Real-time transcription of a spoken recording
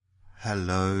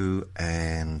Hello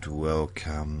and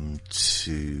welcome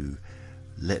to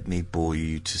Let Me Bore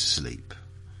You to Sleep.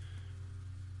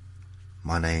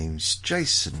 My name's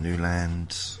Jason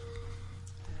Newland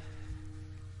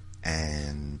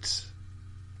and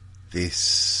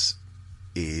this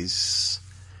is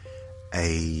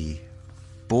a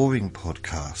boring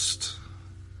podcast.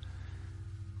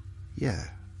 Yeah,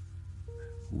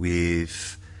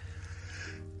 with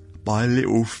my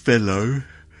little fellow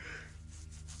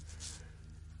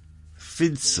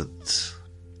Vincent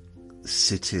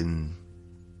sitting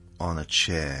on a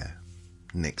chair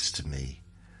next to me,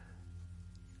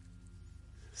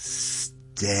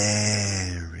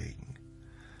 staring,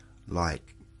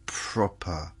 like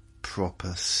proper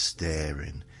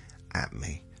staring at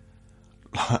me.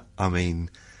 I mean,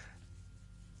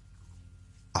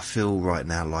 I feel right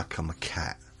now like I'm a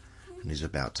cat and he's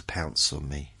about to pounce on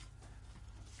me.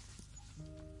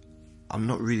 I'm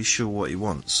not really sure what he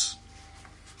wants.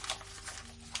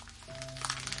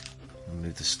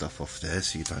 Move the stuff off there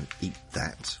so you don't eat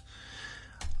that.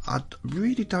 I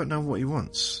really don't know what he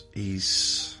wants.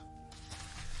 He's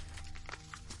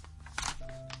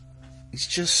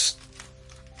just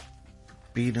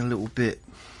being a little bit,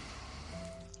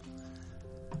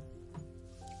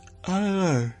 I don't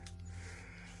know,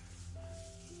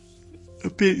 a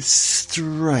bit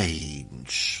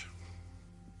strange.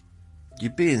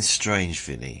 You're being strange,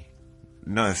 Vinny.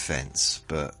 No offence,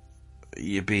 but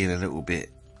you're being a little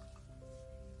bit.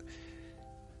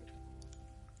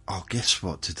 Oh, guess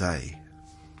what today?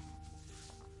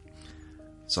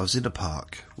 So I was in the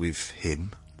park with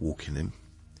him, walking him.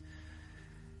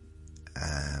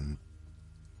 I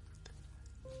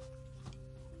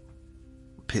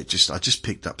just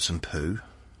picked up some poo.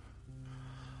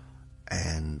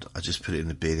 And I just put it in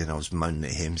the bin and I was moaning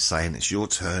at him, saying, it's your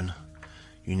turn.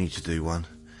 You need to do one.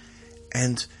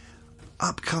 And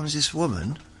up comes this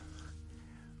woman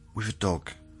with a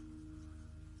dog.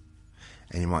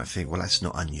 And you might think, well, that's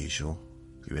not unusual.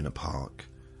 You're in a park.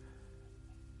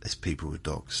 There's people with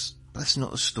dogs. But that's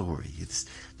not the story.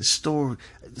 The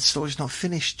story's not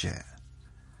finished yet.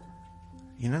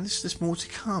 You know, there's more to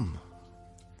come.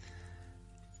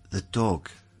 The dog,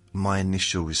 my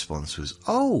initial response was,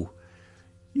 oh,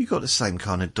 you got the same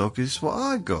kind of dog as what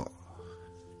I got.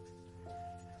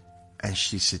 And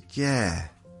she said, yeah.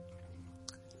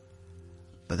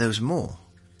 But there was more.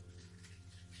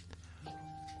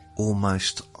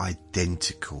 Almost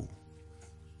identical.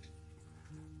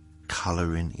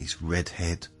 Colouring is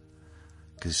redhead,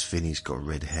 because Finny's got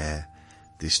red hair.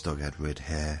 This dog had red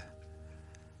hair.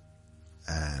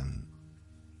 The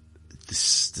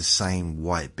same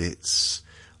white bits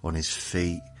on his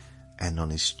feet and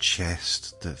on his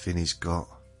chest that Finny's got.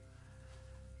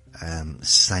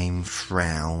 Same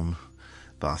frown,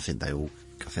 but I think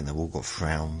they've all got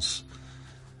frowns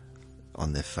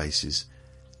on their faces.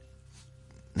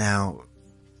 Now,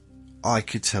 I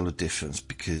could tell a difference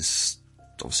because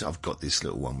obviously I've got this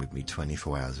little one with me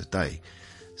 24 hours a day,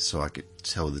 so I could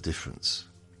tell the difference.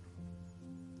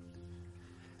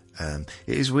 It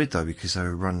is weird though, because they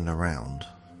were running around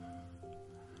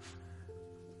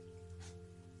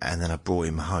and then I brought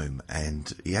him home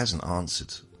and he hasn't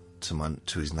answered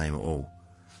to his name at all.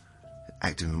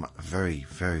 Acting very,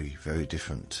 very, very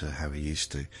different to how he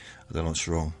used to. I don't know what's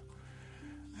wrong.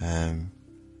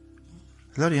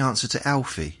 He only answered to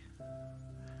Alfie,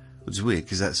 which is weird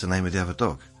because that's the name of the other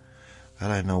dog. I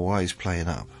don't know why he's playing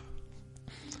up.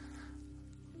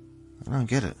 I don't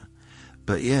get it.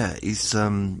 But yeah, it's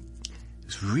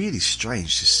really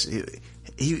strange.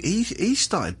 He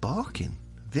started barking.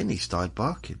 Vinny started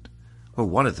barking. Well,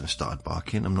 one of them started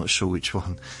barking. I'm not sure which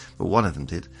one, but one of them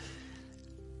did.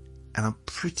 And I'm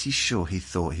pretty sure he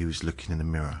thought he was looking in a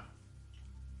mirror.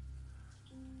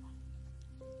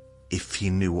 If he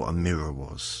knew what a mirror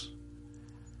was.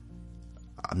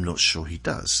 I'm not sure he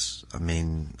does. I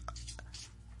mean,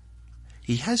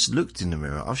 he has looked in the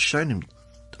mirror. I've shown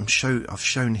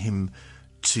him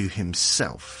to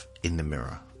himself in the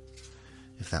mirror,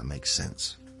 if that makes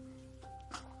sense.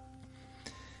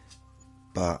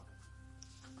 But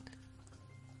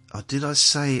did I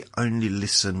say only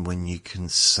listen when you can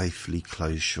safely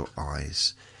close your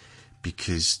eyes?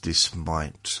 Because this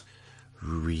might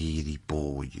really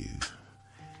bore you.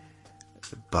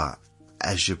 But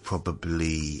as you're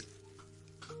probably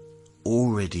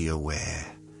already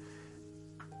aware,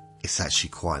 it's actually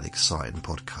quite an exciting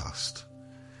podcast.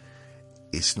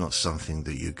 It's not something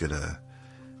that you're gonna,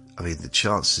 I mean, the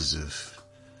chances of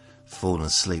falling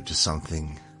asleep to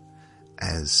something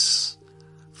as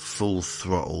full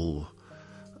throttle,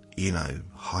 you know,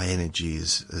 high energy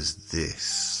as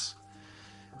this,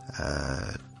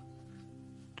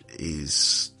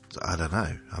 is, I don't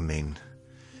know, I mean,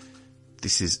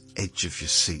 this is edge of your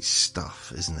seat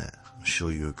stuff, isn't it? I'm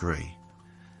sure you agree.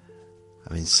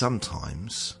 I mean,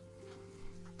 sometimes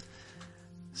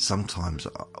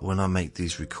when I make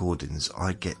these recordings,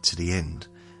 I get to the end,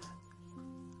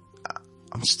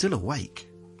 I'm still awake.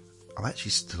 I'm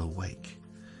actually still awake.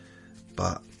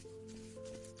 But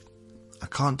I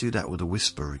can't do that with the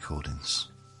whisper recordings.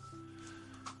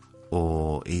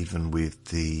 Or even with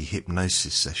the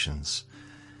hypnosis sessions.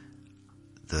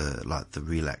 The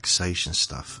relaxation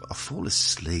stuff. I fall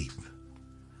asleep.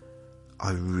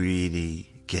 I really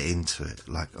get into it.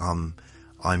 Like I'm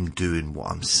doing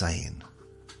what I'm saying.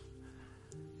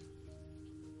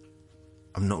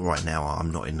 I'm not right now,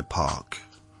 I'm not in the park.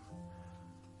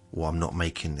 Or I'm not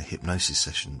making the hypnosis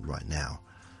session right now.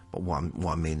 But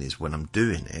what I mean is when I'm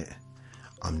doing it,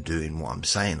 I'm doing what I'm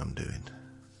saying I'm doing.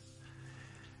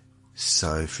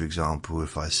 So, for example,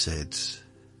 if I said,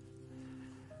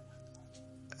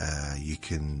 you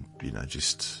can,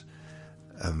 just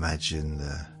imagine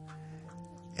the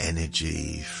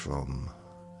energy from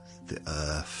the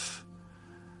earth,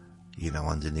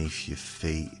 underneath your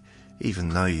feet, even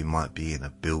though you might be in a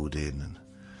building, and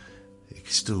it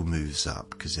still moves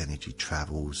up because energy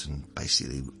travels, and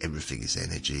basically everything is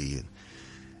energy,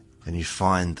 and you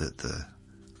find that the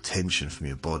tension from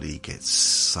your body gets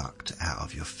sucked out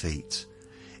of your feet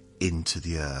into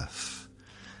the earth.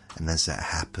 And as that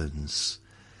happens,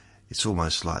 it's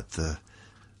almost like the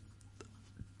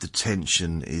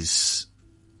tension is,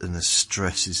 and the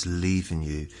stress is leaving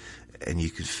you, and you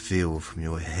can feel from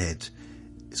your head,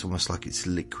 it's almost like it's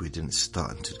liquid and it's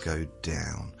starting to go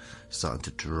down, starting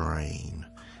to drain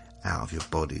out of your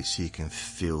body, so you can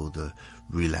feel the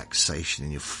relaxation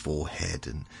in your forehead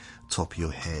and top of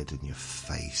your head and your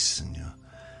face and your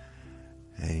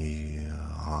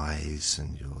eyes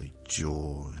and your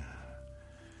jaw,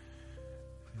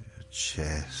 your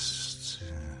chest.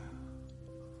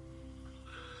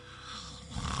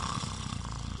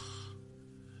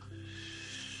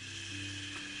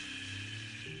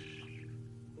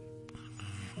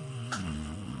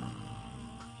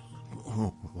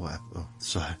 Oh, what happened? Oh,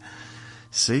 sorry.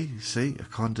 See, I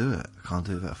can't do it. I can't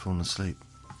do it without falling asleep.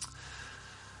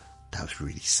 That was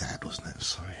really sad, wasn't it?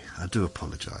 Sorry. I do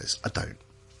apologise. I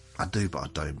do, but I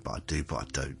don't, but I do, but I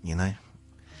don't,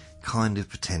 Kind of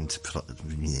pretend to put up the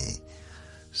yeah.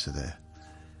 So there.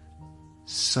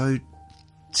 So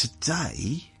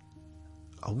today,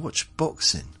 I watched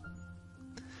boxing.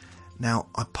 Now,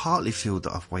 I partly feel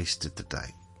that I've wasted the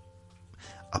day.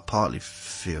 I partly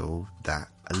feel that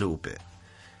a little bit.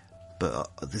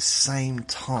 But at the same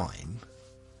time,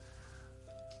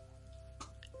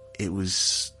 it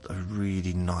was a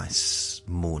really nice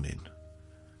morning.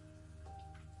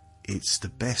 It's the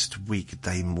best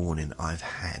weekday morning I've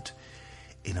had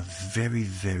in a very,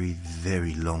 very,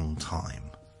 very long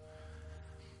time.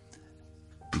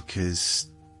 Because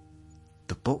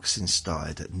the boxing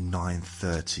started at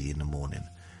 9:30 in the morning.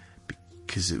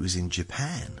 Because it was in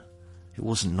Japan. It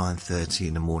wasn't 9:30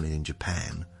 in the morning in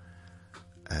Japan.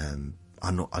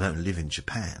 I don't live in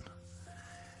Japan.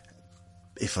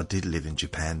 If I did live in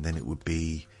Japan, then it'd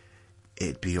be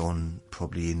on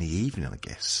probably in the evening, I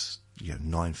guess.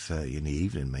 9:30 in the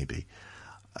evening maybe,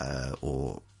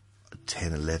 or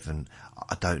 10, 11.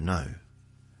 I don't know.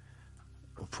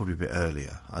 Or probably a bit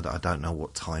earlier. I don't know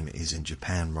what time it is in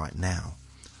Japan right now.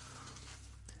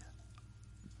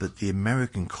 But the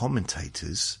American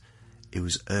commentators, it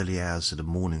was early hours of the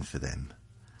morning for them.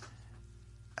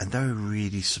 And they were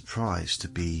really surprised to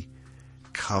be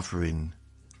covering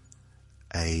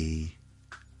a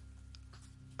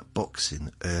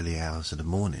boxing early hours of the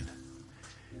morning,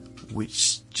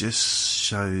 which just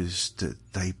shows that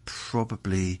they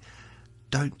probably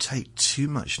don't take too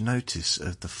much notice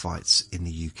of the fights in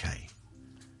the UK.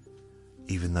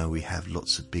 Even though we have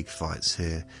lots of big fights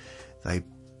here,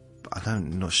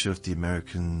 I'm not sure if the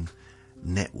American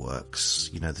networks,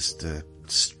 the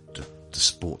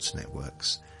sports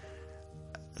networks,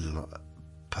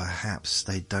 perhaps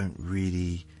they don't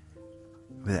really.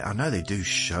 I know they do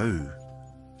show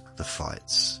the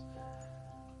fights,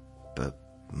 but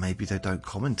maybe they don't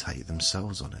commentate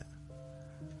themselves on it.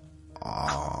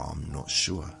 I'm not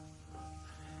sure.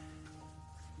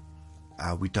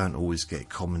 We don't always get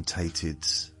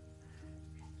commentated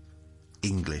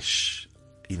English.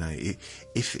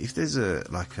 If there's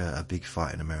a big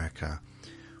fight in America,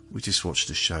 we just watch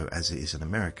the show as it is in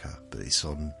America, but it's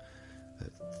on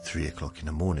at 3 o'clock in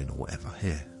the morning or whatever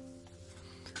here.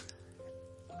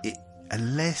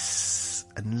 Unless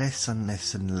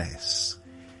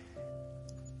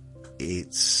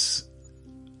it's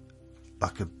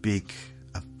like a big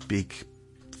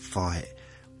fight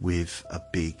with a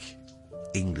big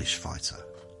English fighter.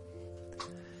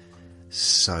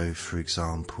 So, for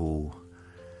example,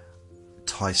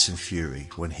 Tyson Fury,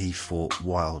 when he fought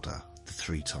Wilder the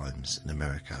 3 times in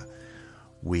America,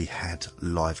 we had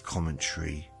live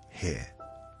commentary here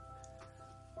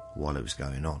while it was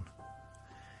going on.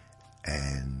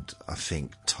 And I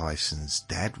think Tyson's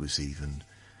dad was even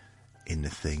in the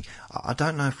thing. I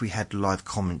don't know if we had live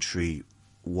commentary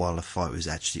while the fight was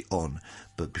actually on,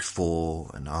 but before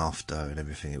and after and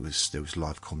everything, there was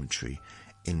live commentary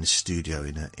in the studio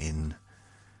and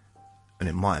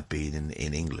it might have been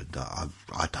in England.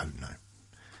 I don't know.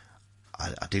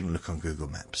 I didn't look on Google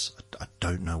Maps. I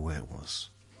don't know where it was.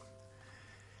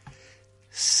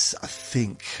 I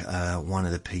think one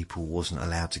of the people wasn't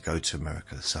allowed to go to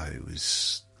America, so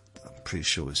I'm pretty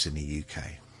sure it's in the UK.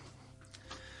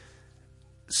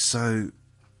 So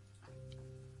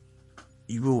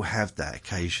you will have that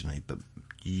occasionally, but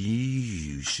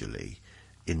usually,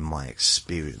 in my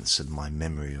experience and my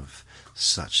memory of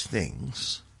such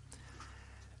things,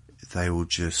 they will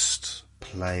just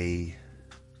play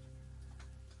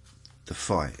the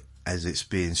fight as it's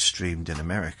being streamed in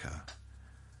America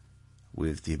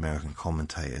with the American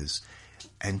commentators.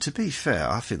 And to be fair,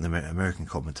 I think the American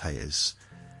commentators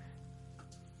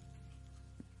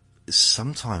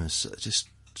sometimes are just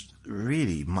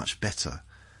really much better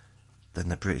than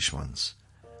the British ones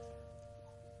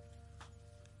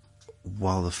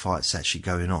while the fight's actually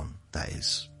going on, that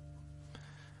is.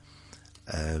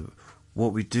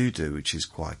 What we do, which is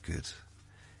quite good,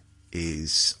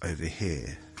 is over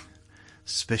here,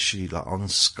 especially like on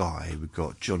Sky, we've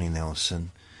got Johnny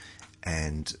Nelson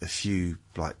and a few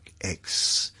like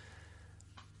ex-boxers,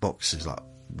 like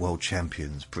world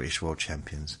champions, British world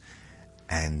champions,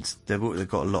 and they've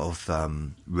got a lot of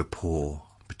rapport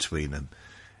between them.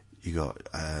 You got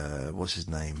what's his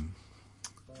name?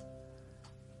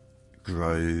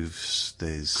 Groves.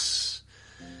 There's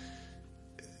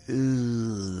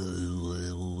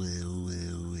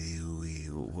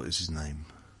what is his name?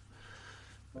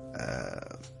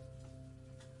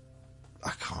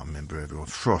 I can't remember everyone.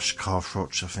 Carl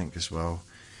Froch, I think, as well.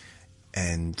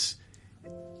 And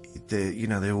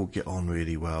they all get on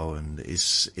really well, and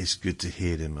it's good to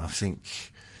hear them. I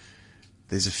think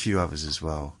there's a few others as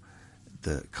well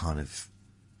that kind of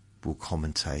will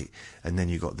commentate, and then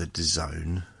you've got the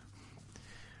DAZN,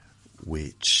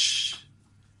 which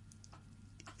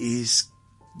is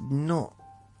not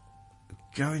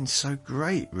going so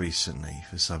great recently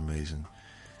for some reason.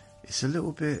 It's a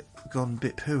little bit gone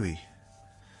bit pooey.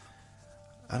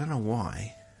 I don't know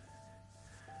why,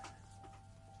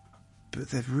 but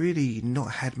they've really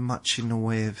not had much in the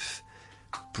way of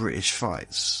British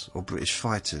fights or British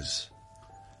fighters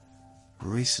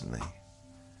recently.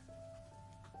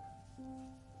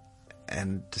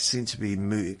 And they seem to be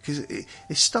moving, because it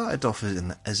started off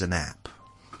as an app.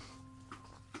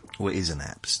 Well, it is an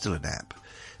app, still an app,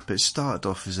 but it started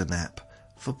off as an app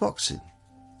for boxing.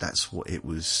 That's what it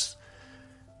was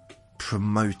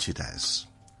promoted as.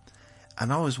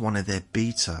 And I was one of their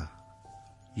beta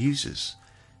users.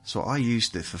 So I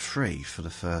used it for free for the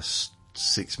first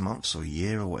 6 months or a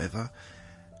year or whatever.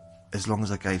 As long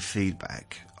as I gave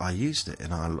feedback, I used it,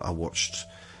 and I watched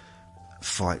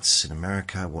fights in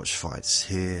America, I watched fights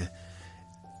here,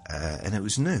 and it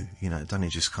was new. It only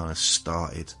just kind of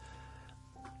started.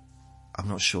 I'm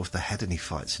not sure if they had any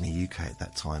fights in the UK at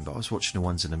that time, but I was watching the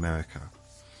ones in America.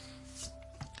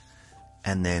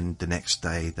 And then the next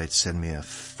day they'd send me a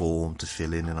form to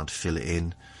fill in, and I'd fill it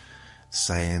in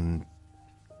saying,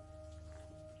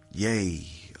 yay,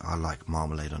 I like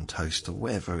marmalade on toast, or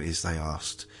whatever it is they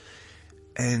asked.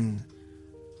 And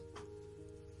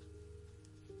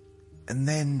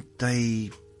then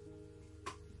they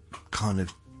kind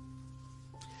of,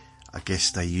 I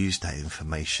guess they used that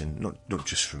information, not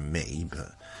just from me,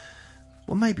 but,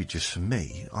 well, maybe just from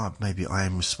me. Maybe I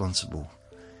am responsible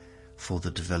for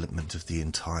the development of the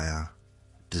entire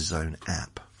DAZN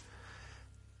app.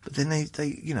 But then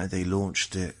they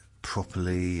launched it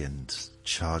properly and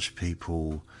charged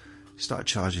people, started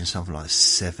charging something like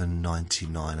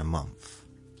 $7.99 a month.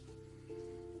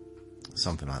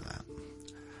 Something like that.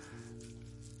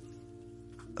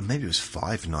 And maybe it was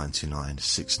 $5.99,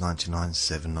 $6.99,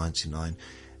 $7.99,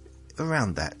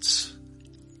 around that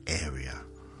area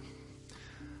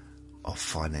of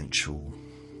financial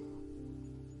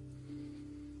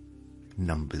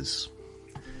numbers.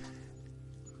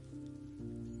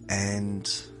 And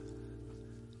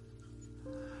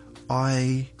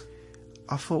I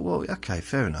thought, well, okay,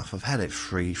 fair enough. I've had it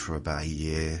free for about a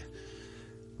year,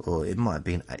 or it might have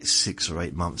been 6 or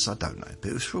 8 months, I don't know, but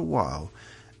it was for a while.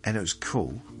 And it was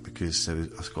cool because I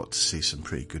got to see some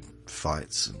pretty good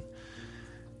fights,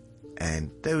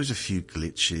 and there was a few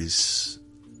glitches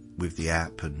with the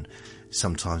app, and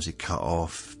sometimes it cut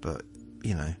off, but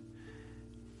you know,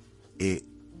 it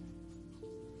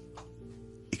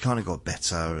kind of got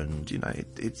better, and you know,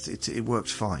 it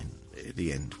worked fine at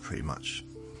the end, pretty much.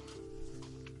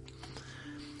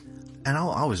 And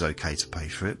I was okay to pay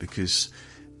for it because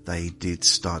they did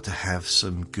start to have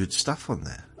some good stuff on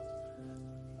there.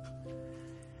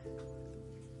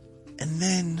 And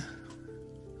then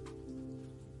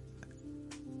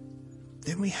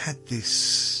we had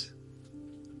this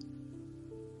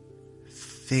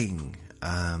thing.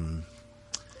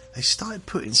 They started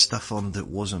putting stuff on that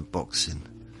wasn't boxing.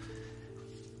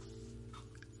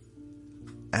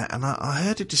 And I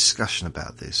heard a discussion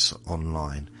about this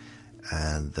online,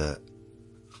 and that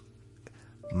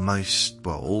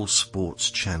all sports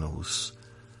channels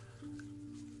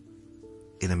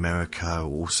in America,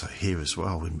 also here as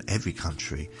well, in every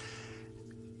country,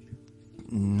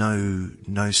 no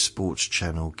sports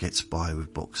channel gets by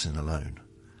with boxing alone.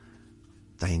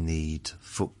 They need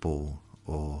football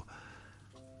or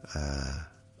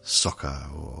soccer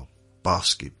or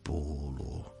basketball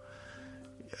or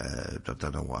I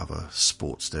don't know what other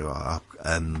sports there are,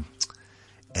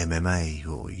 MMA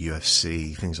or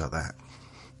UFC, things like that.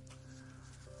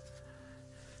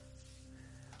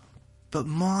 But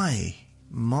my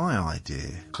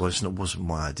idea, well, it wasn't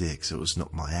my idea because it was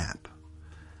not my app,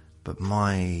 but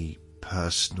my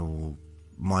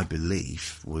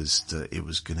belief was that it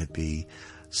was going to be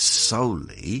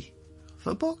solely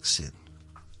for boxing.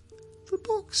 For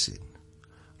boxing.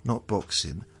 Not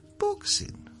boxing,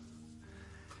 boxing.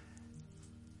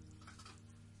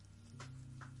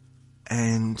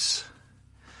 And,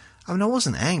 I mean, I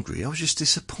wasn't angry, I was just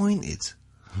disappointed.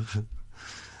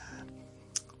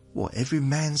 What, every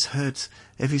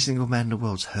single man in the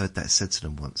world's heard that said to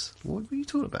them once. What were you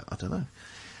talking about? I don't know.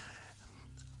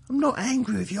 I'm not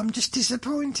angry with you, I'm just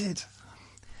disappointed.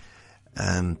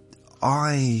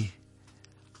 I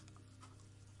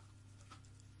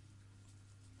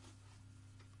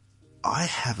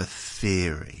have a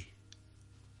theory.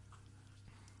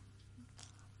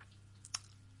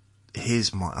 I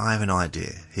have an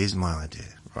idea. Here's my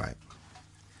idea, right?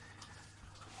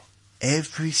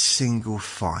 Every single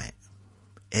fight,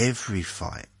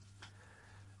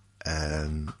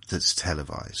 that's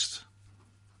televised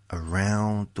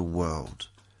around the world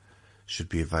should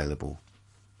be available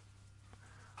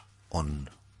on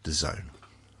the Zone.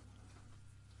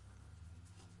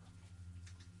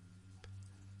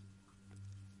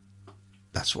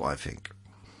 That's what I think.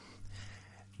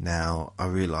 Now, I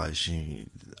realise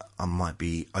I might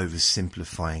be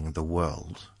oversimplifying the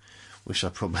world, which I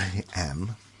probably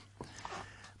am.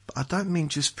 But I don't mean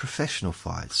just professional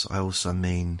fights. I also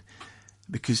mean,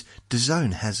 because the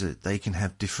Zone they can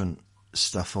have different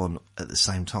stuff on at the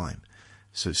same time.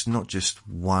 So it's not just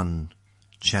one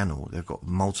channel. They've got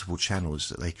multiple channels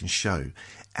that they can show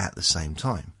at the same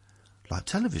time. Like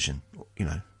television, you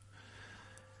know.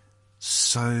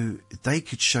 So they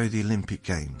could show the Olympic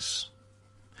Games,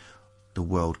 the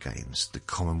World Games, the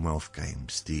Commonwealth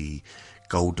Games, the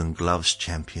Golden Gloves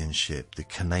Championship, the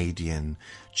Canadian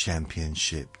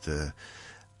Championship, the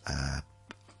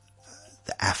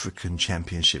African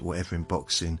Championship, whatever in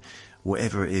boxing,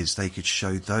 whatever it is, they could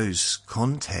show those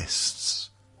contests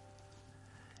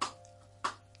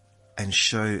and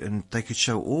they could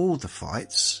show all the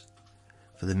fights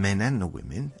for the men and the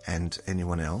women and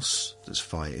anyone else that's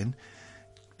fighting,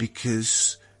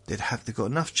 because they've got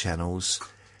enough channels.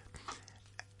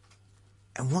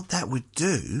 And what that would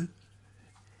do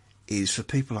is, for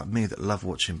people like me that love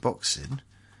watching boxing,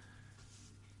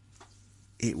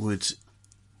 it would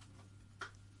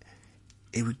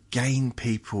gain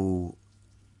people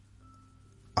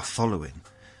a following.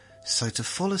 So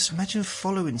imagine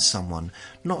following someone,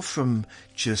 not from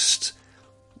just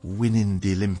winning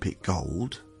the Olympic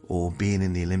gold or being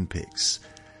in the Olympics.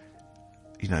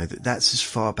 You know, that's as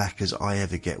far back as I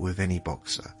ever get with any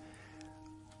boxer.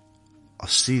 I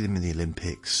see them in the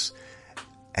Olympics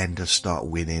and they start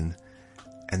winning,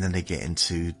 and then they get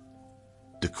into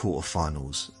the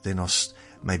quarterfinals. Then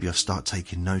maybe I'll start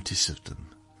taking notice of them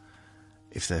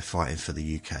if they're fighting for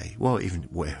the UK. Well, even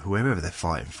whoever they're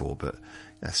fighting for, but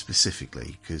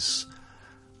specifically because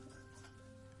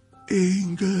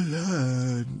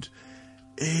England.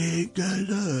 I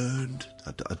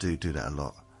do that a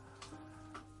lot.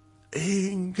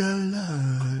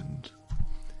 England.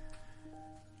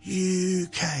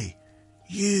 UK.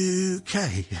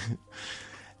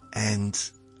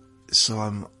 And so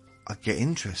I get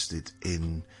interested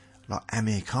in, like,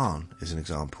 Amir Khan is an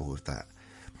example of that.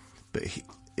 But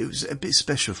it was a bit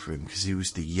special for him because he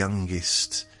was the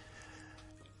youngest.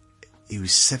 He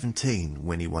was 17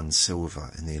 when he won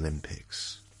silver in the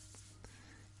Olympics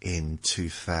in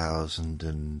 2000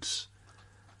 and...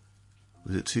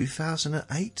 Was it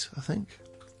 2008, I think?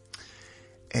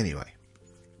 Anyway,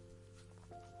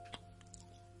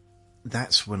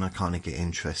 that's when I kind of get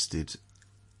interested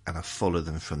and I follow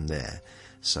them from there.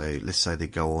 So let's say they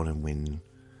go on and win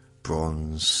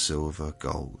bronze, silver,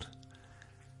 gold.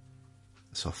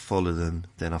 So I follow them,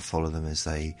 then I follow them as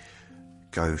they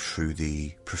go through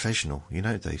the professional. You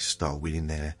know, they start winning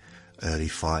their early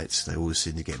fights. They always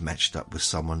seem to get matched up with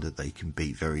someone that they can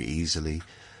beat very easily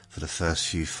for the first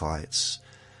few fights.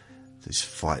 This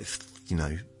fight,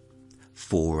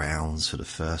 4 rounds for the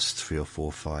first 3 or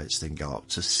 4 fights, then go up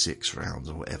to 6 rounds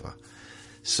or whatever.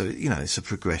 So, it's a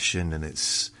progression, and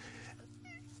it's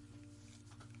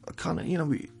kind of,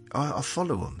 I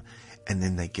follow them, and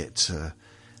then they get to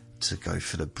go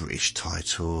for the British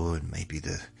title and maybe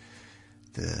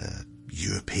the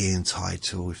European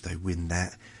title. If they win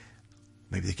that,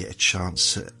 maybe they get a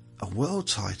chance at a world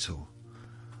title.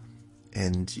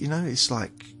 And, it's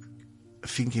like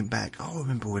thinking back, I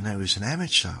remember when I was an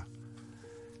amateur.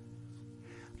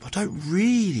 But I don't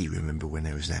really remember when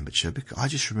I was an amateur, because I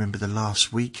just remember the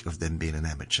last week of them being an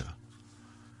amateur.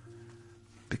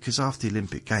 Because after the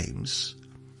Olympic Games,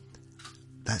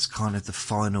 that's kind of the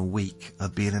final week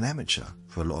of being an amateur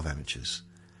for a lot of amateurs.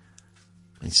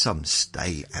 I mean, some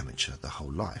stay amateur the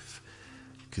whole life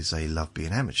because they love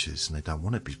being amateurs and they don't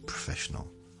want to be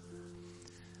professional.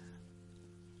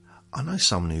 I know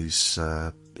someone he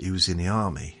was in the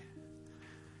army,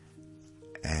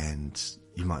 and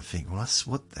you might think, well,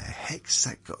 what the heck's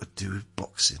that got to do with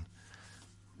boxing?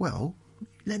 Well,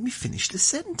 let me finish the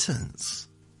sentence.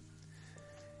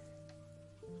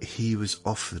 He was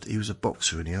a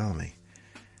boxer in the army,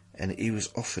 and he was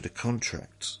offered a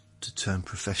contract to turn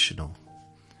professional.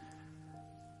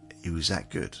 He was that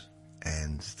good,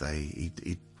 and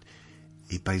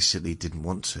he basically didn't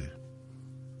want to.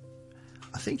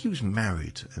 I think he was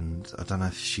married, and I don't know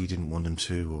if she didn't want him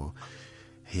to, or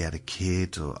he had a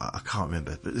kid, or I can't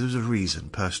remember, but there was a reason,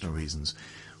 personal reasons,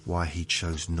 why he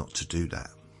chose not to do that.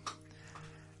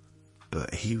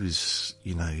 But he was,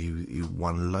 he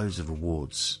won loads of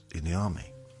awards in the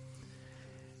army.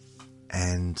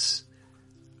 And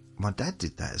my dad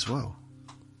did that as well.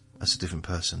 That's a different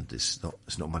person. It's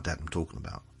not my dad I'm talking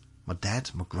about. My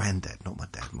granddad, not my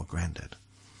dad, my granddad.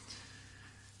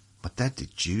 My dad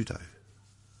did judo.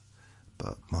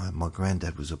 But my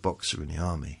granddad was a boxer in the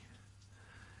army.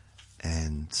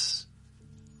 And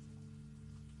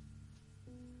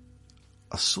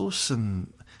I saw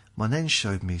my nan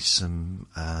showed me some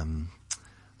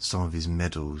of his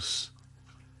medals,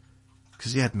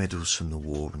 because he had medals from the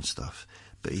war and stuff,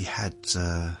 but he had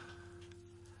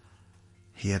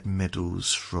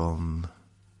medals from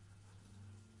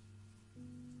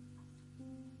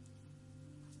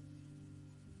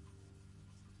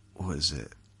what is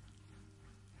it,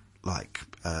 like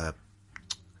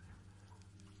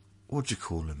what do you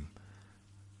call them,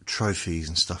 trophies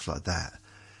and stuff like that,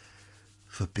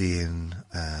 for being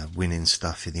winning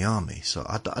stuff in the army. So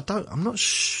I'm not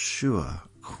sure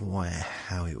quite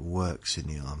how it works in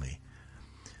the army,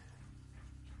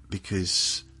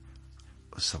 because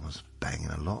someone's banging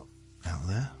a lot out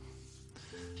there.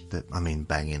 I mean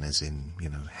banging as in,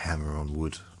 hammer on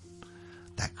wood,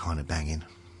 that kind of banging,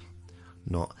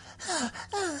 not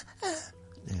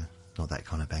not that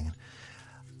kind of banging.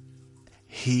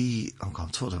 I'm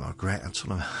talking about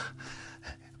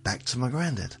back to my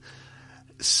granddad.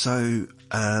 So,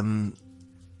 because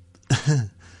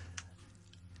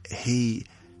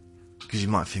you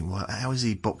might think, well, how is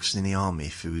he boxing in the army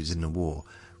if he was in the war?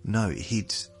 No,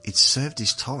 he'd served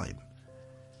his time.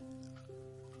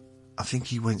 I think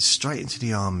he went straight into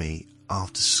the army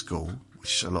after school,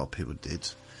 which a lot of people did,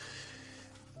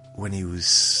 when he was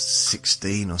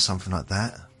 16 or something like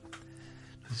that.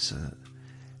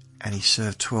 And he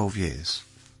served 12 years.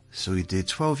 So he did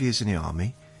 12 years in the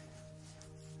army,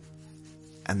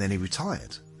 and then he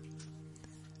retired.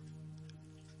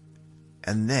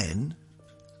 And then,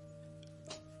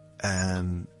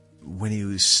 when he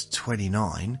was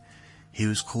 29, he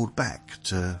was called back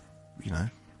to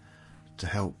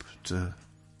help to...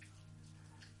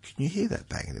 Can you hear that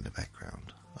banging in the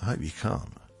background? I hope you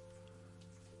can't.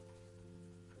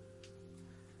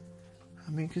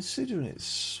 I mean, considering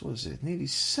it's, nearly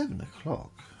 7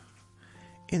 o'clock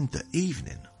in the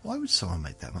evening, why would someone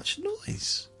make that much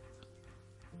noise?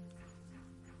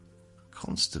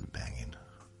 Constant banging.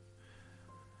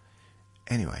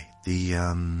 Anyway,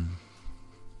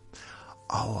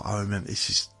 Oh, I remember, this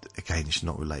is, again, it's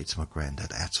not related to my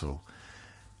granddad at all.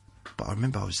 But I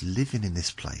remember I was living in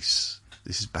this place.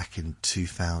 This is back in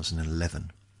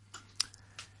 2011.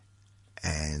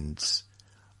 And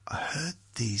I heard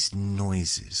these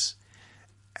noises,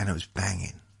 and it was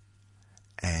banging.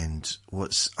 And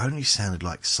what's only sounded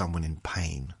like someone in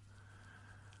pain.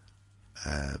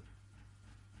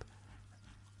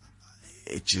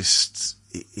 It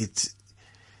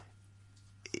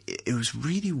was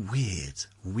really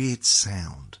weird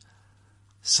sound.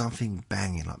 Something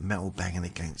banging, like metal banging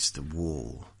against the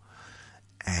wall,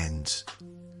 and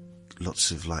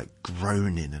lots of like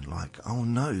groaning and like, oh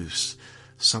no,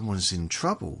 someone's in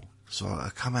trouble. So I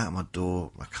come out my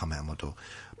door.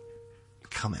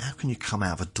 How can you come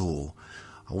out of a door?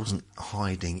 I wasn't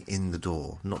hiding in the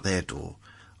door, not their door.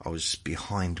 I was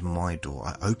behind my door.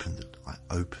 I opened the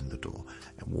door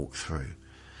and walked through.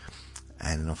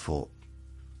 And I thought,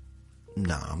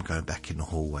 no, I'm going back in the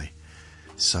hallway.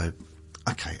 So,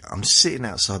 okay, I'm sitting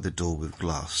outside the door with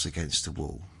glass against the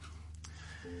wall.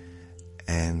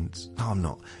 And, no, I'm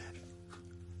not.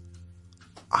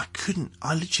 I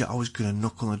was going to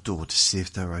knock on the door to see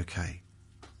if they were okay.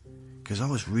 Because I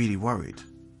was really worried.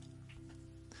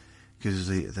 Because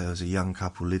there was a young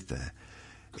couple lived there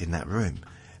in that room.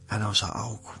 And I was like,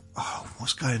 oh,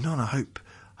 what's going on? I hope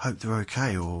they're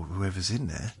okay, or whoever's in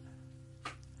there.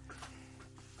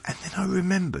 And then I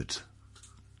remembered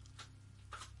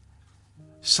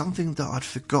something that I'd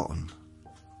forgotten.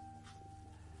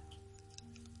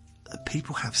 That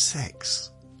people have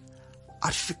sex.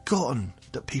 I'd forgotten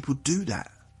that people do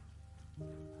that.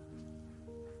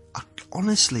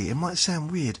 Honestly, it might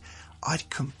sound weird. I'd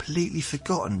completely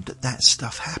forgotten that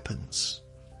stuff happens.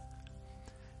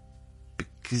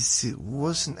 Because it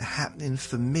wasn't happening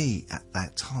for me at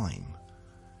that time.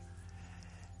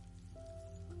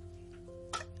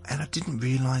 And I didn't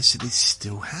realise that it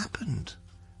still happened.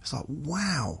 It's like,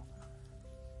 wow.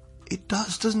 It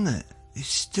does, doesn't it? It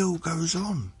still goes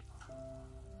on.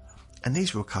 And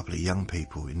these were a couple of young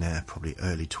people in their probably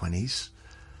early 20s.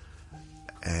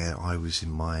 And I was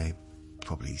in my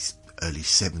probably early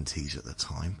 70s at the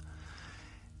time.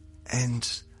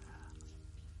 And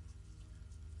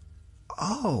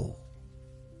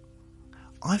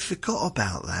I forgot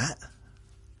about that.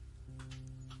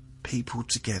 People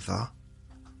together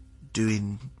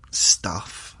doing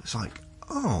stuff. It's like,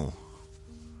 oh.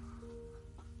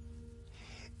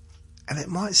 And it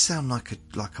might sound like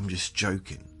I'm just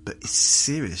joking, but it's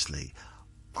seriously,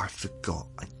 I forgot.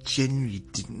 I genuinely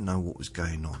didn't know what was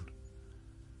going on.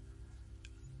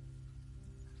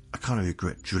 I kind of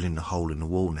regret drilling the hole in the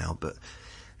wall now, but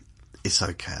it's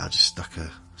okay. I just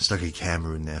stuck a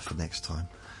camera in there for next time.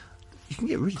 You can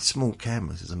get really small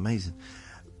cameras. It's amazing.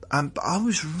 But I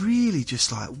was really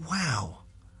just like, wow.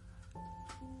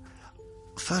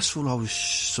 First of all, I was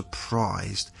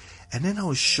surprised, and then I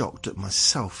was shocked at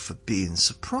myself for being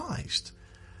surprised.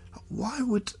 Why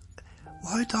would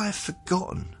I have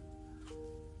forgotten?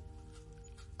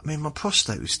 I mean, my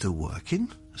prostate was still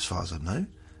working, as far as I know.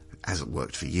 It hasn't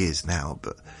worked for years now,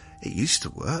 but it used to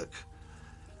work.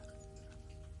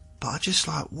 But I just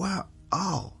like, wow,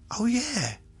 oh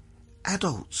yeah,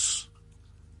 adults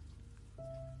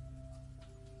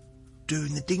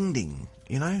doing the ding ding,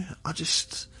 you know?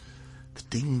 The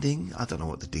ding ding, I don't know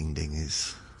what the ding ding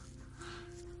is.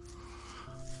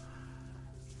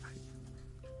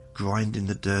 Grinding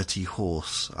the dirty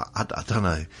horse, I don't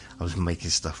know. I was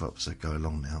making stuff up, so go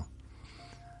along now.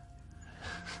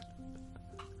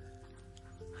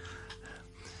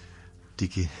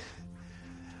 Digging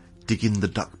the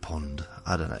duck pond.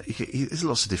 I don't know. There's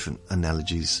lots of different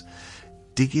analogies.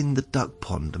 Digging the duck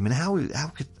pond. I mean, how?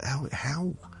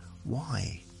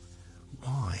 Why?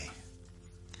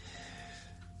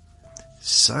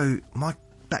 So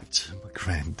back to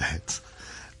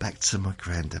my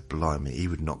granddad. Blimey, he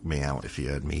would knock me out if he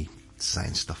heard me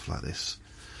saying stuff like this.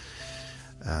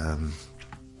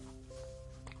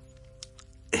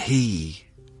 He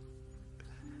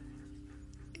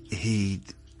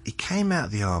came out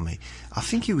of the army. I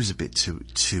think he was a bit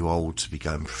too old to be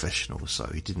going professional, so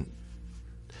he didn't.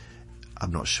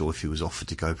 I'm not sure if he was offered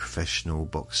to go professional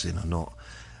boxing or not,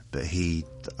 but I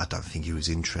don't think he was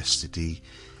interested. He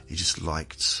just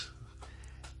liked.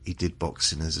 He did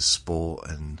boxing as a sport,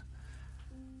 and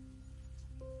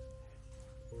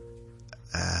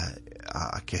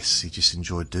I guess he just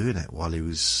enjoyed doing it while he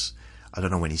was. I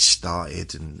don't know when he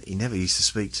started, and he never used to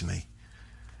speak to me.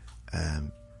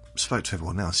 Spoke to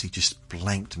everyone else. He just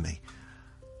blanked me.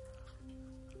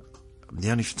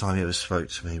 The only time he ever spoke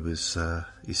to me was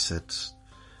he said,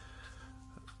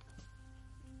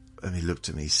 and he looked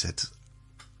at me. He said,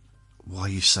 why are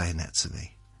you saying that to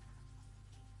me?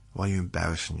 Why are you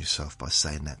embarrassing yourself by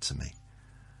saying that to me?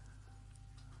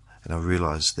 And I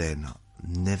realised then,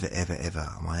 never, ever, ever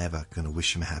am I ever going to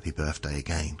wish him a happy birthday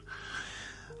again.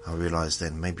 I realised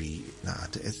then maybe, no,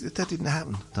 that didn't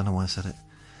happen. Don't know why I said it.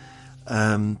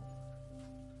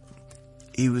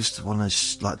 He was one of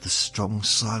those, like the strong,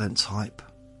 silent type.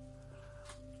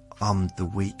 I'm the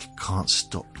weak, can't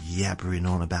stop yabbering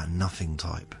on about nothing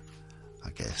type, I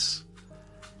guess.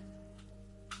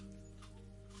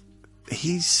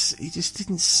 He just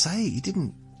didn't say, I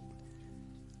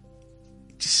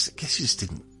guess he just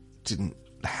didn't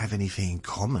have anything in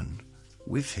common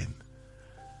with him.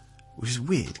 Which is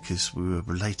weird, because we were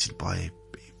related by,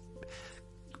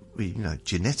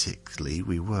 genetically,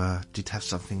 we did have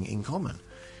something in common.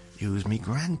 He was me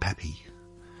grandpappy.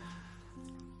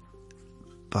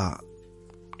 But,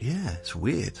 yeah, it's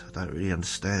weird. I don't really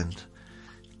understand.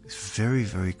 He's a very,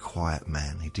 very quiet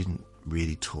man. He didn't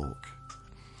really talk.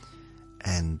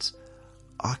 And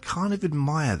I kind of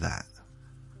admire that.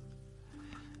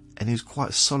 And he was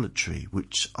quite solitary,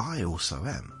 which I also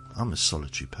am. I'm a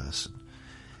solitary person.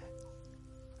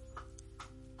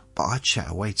 But I chat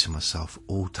away to myself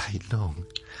all day long.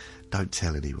 Don't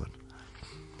tell anyone.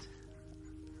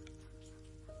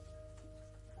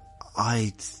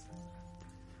 I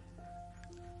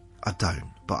don't,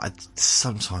 but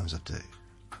sometimes I do.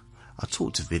 I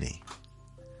talk to Vinny.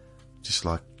 Just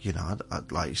like,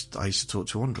 I used to talk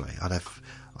to Andre.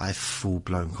 I have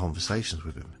full-blown conversations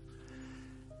with him.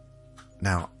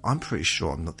 Now, I'm pretty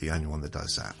sure I'm not the only one that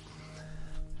does that.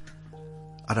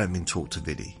 I don't mean talk to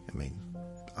Vinny. I mean,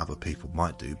 other people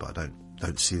might do, but I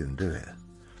don't see them do it.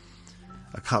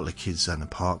 A couple of kids down the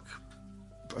park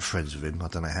are friends with him. I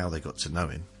don't know how they got to know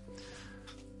him.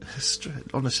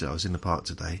 Honestly, I was in the park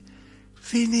today.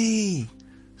 Vinny!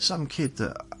 Some kid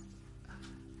that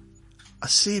I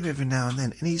see him every now and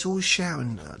then, and he's always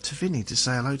shouting to Vinny to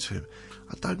say hello to him.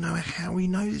 I don't know how he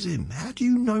knows him. How do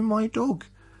you know my dog?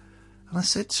 And I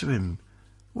said to him,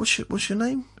 what's your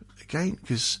name again?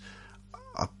 Because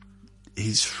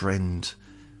his friend,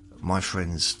 my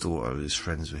friend's daughter is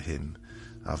friends with him.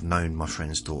 I've known my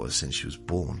friend's daughter since she was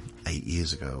born 8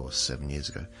 years ago or 7 years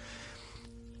ago.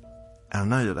 And I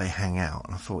know that they hang out,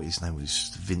 and I thought his name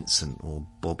was Vincent or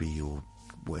Bobby or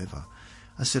whatever.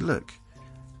 I said, look,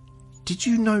 did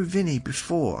you know Vinny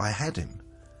before I had him?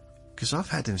 Because I've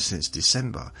had him since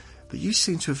December, but you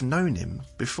seem to have known him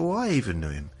before I even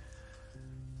knew him.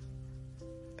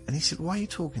 And he said, why are you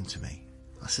talking to me?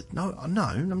 I said, no,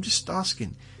 I'm just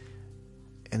asking.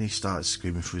 And he started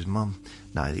screaming for his mum.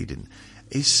 No, he didn't.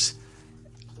 His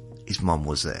mum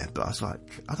was there, but I was like,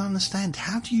 I don't understand.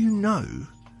 How do you know?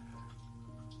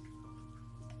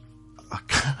 I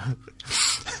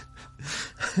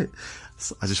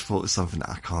just thought of something that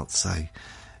I can't say.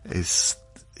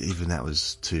 Even that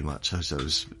was too much.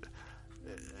 It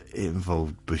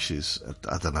involved bushes.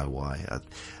 I don't know why.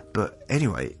 But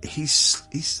anyway, I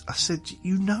said,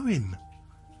 you know him.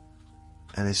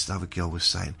 And this other girl was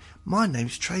saying, my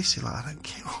name's Tracy. Like, I don't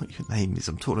care what your name is.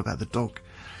 I'm talking about the dog.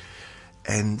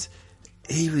 And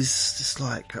he was just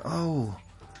like, oh,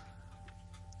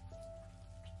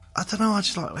 I don't know. I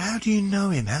just like, how do you know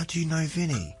him? How do you know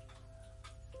Vinny?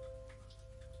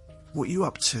 What are you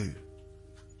up to?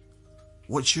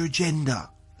 What's your agenda,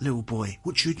 little boy?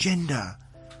 What's your agenda?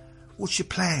 What's your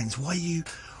plans? Why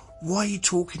are you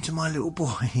talking to my little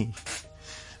boy?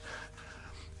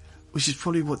 Which is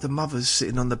probably what the mothers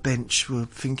sitting on the bench were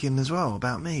thinking as well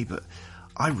about me. But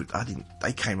I didn't.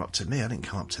 They came up to me. I didn't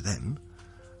come up to them.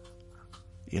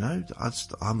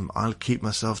 I'll keep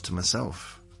myself to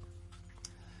myself.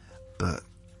 But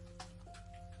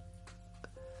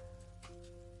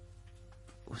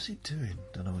what's he doing?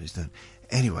 Don't know what he's doing.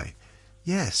 Anyway,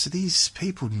 yeah. So these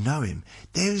people know him.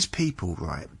 There's people,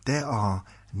 right? There are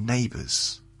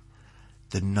neighbours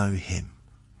that know him.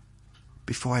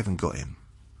 Before I even got him,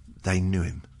 they knew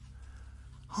him.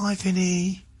 Hi,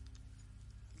 Vinny.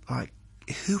 Like,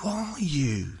 who are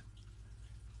you?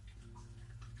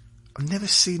 I've never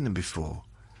seen them before.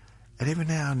 And every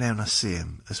now and then I see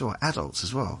them as well, adults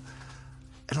as well.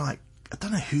 And like, I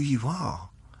don't know who you are.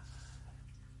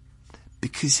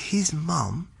 Because his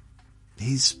mum,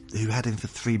 who had him for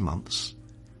 3 months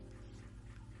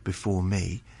before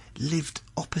me, lived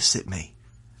opposite me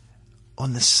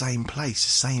on the same place,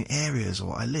 the same area as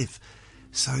what I live.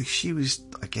 So she was,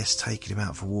 I guess, taking him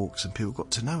out for walks and people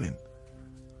got to know him.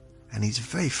 And he's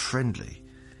very friendly.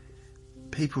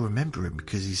 People remember him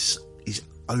because he's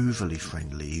overly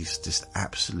friendly. He's just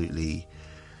absolutely...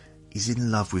 He's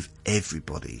in love with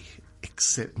everybody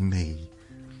except me.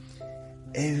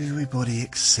 Everybody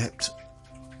except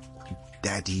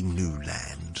Daddy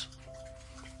Newland.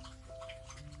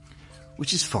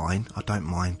 Which is fine, I don't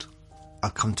mind.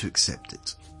 I've come to accept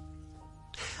it.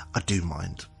 I do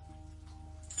mind.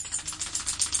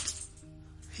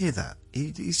 Hear that?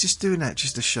 He's just doing that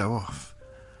just to show off.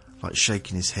 Like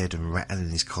shaking his head and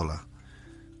rattling his collar.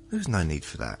 There's no need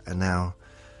for that. And now...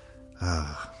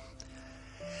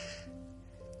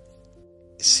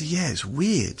 So yeah, it's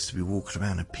weird to be walking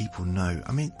around and people know.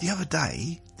 I mean, the other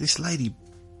day, this lady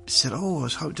said, "Oh, I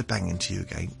was hoping to bang into you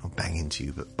again." Not bang into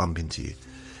you, but bump into you.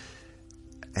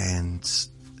 And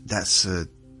that's an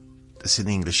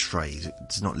English phrase. It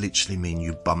does not literally mean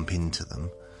you bump into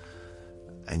them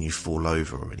and you fall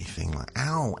over or anything. Like,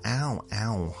 ow, ow,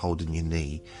 ow, holding your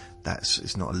knee.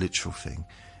 It's not a literal thing.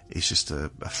 It's just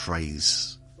a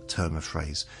phrase, term of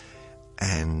phrase.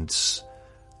 And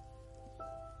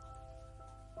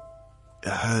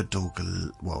her dog,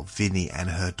 well, Vinny and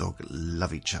her dog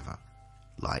love each other.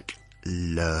 Like,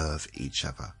 love each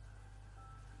other.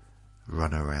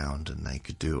 Run around, and they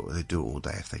do it all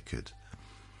day if they could.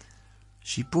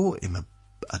 She bought him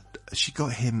she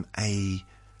got him a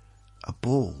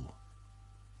ball.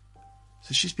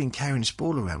 So she's been carrying this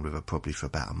ball around with her probably for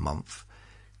about a month,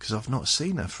 because I've not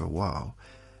seen her for a while.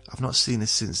 I've not seen her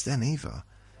since then either.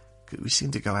 We seem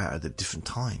to go out at different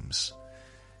times.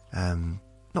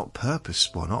 Not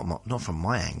purposeful, not from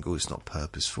my angle, it's not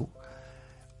purposeful.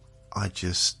 I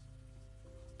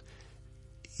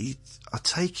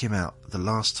take him out. The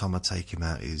last time I take him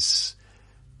out is,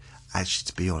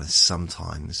 actually, to be honest,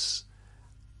 sometimes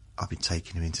I've been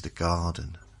taking him into the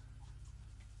garden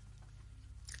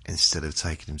instead of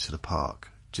taking him to the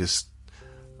park, just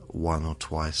 1 or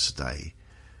twice a day.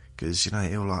 Because, you know,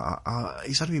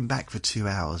 he's only been back for 2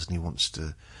 hours and he wants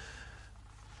to,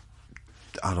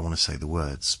 I don't want to say the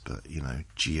words, but, you know,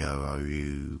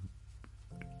 G-O-O-W-T-E.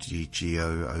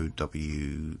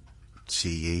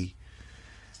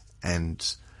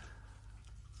 And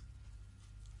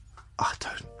I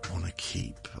don't want to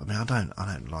keep. I mean, I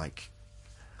don't like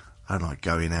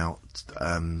going out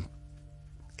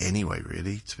anyway,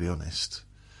 really, to be honest.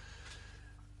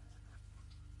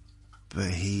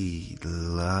 But he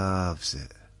loves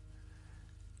it.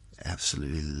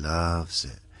 Absolutely loves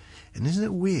it. And isn't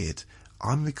it weird?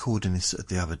 I'm recording this at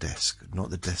the other desk, not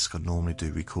the desk I normally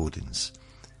do recordings.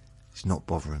 It's not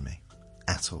bothering me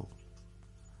at all.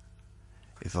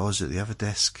 If I was at the other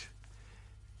desk,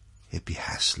 it'd be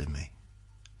hassling me.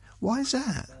 Why is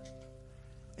that?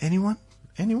 Anyone?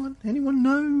 Anyone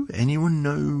know? Anyone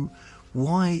know?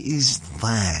 Why is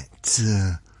that?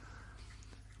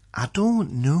 I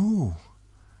don't know.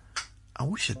 I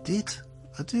wish I did.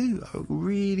 I do. I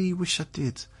really wish I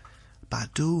did. But I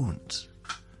don't.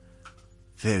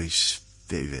 Very,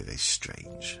 very, very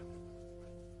strange.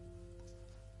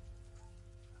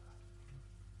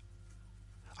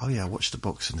 Oh yeah, I watched the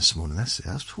boxing this morning. That's it.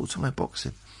 I was talking about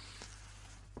boxing.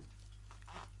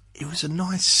 It was a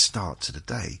nice start to the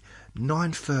day.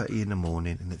 9:30 in the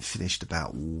morning, and it finished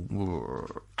about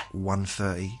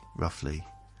 1:30, roughly.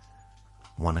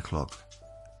 1 o'clock.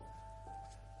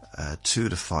 2 of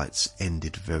the fights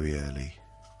ended very early.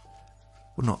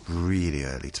 Well, not really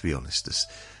early, to be honest.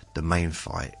 The main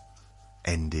fight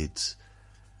ended,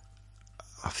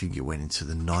 I think it went into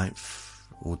the 9th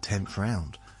or 10th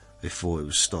round before it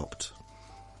was stopped.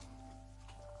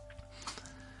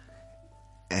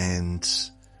 And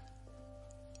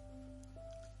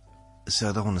so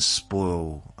I don't want to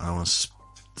spoil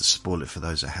it for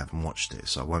those that haven't watched it,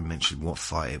 so I won't mention what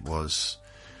fight it was,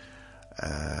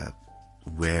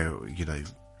 where, you know,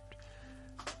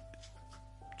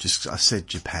 just, I said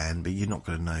Japan, but you're not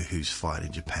going to know who's fighting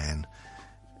in Japan,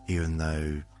 even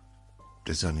though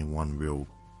there's only one real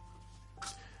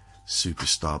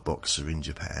superstar boxer in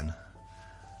Japan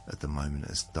at the moment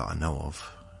that I know of,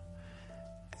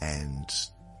 and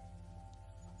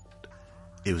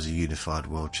it was a unified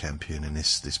world champion, and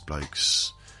this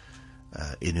bloke's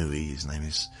Inui, his name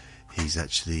is, he's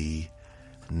actually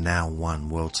now won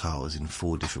world titles in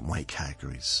 4 different weight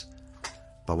categories.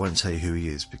 But I won't tell you who he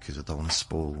is because I don't want to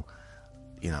spoil,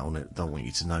 you know, I don't want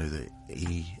you to know that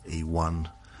he won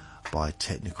by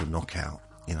technical knockout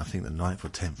in, I think, the 9th or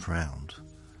 10th round.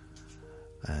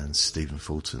 And Stephen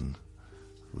Fulton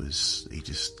he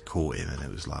just caught him, and it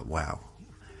was like, wow.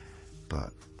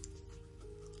 But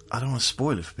I don't want to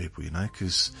spoil it for people, you know,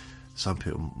 because some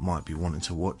people might be wanting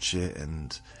to watch it,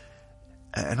 and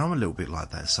I'm a little bit like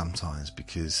that sometimes,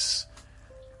 because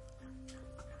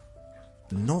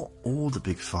not all the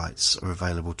big fights are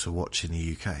available to watch in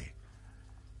the UK.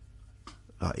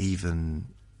 Like, even,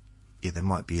 yeah, they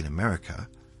might be in America,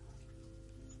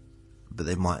 but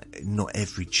not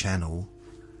every channel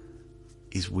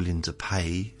is willing to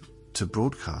pay to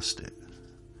broadcast it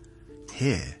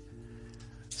here.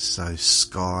 So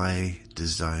Sky,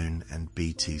 DAZN and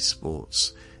BT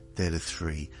Sports, they're the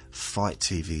three. Fight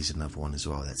TV is another one as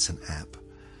well. That's an app.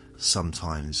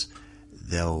 Sometimes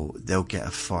they'll get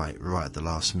a fight right at the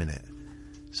last minute,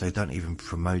 so they don't even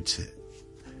promote it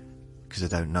because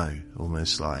they don't know.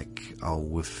 Almost like,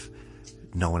 with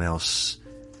no one else.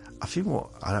 I think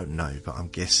I don't know, but I'm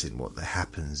guessing what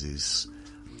happens is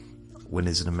when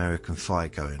there's an American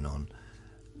fight going on,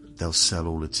 they'll sell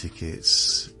all the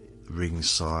tickets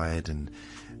ringside, and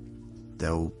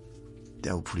they'll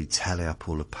probably tally up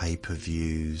all the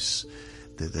pay-per-views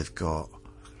that they've got,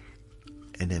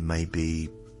 and then maybe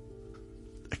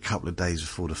a couple of days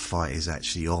before the fight is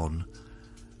actually on,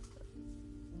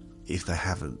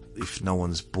 if no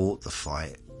one's bought the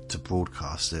fight to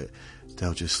broadcast it,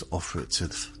 they'll just offer it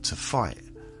to Fight,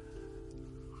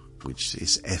 which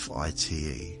is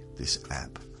FITE, this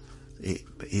app. It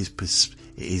is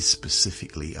specifically it's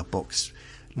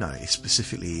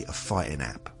specifically a fighting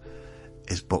app.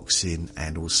 It's boxing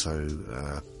and also,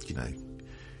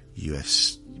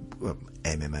 UFC,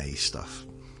 MMA stuff.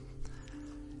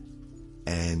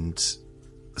 And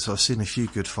so I've seen a few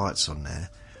good fights on there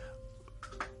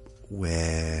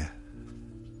where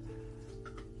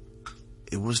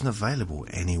it wasn't available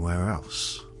anywhere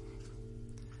else.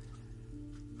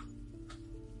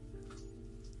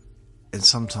 And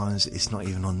sometimes it's not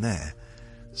even on there.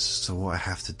 So what I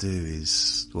have to do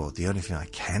is, the only thing I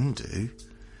can do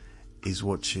is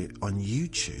watch it on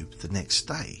YouTube the next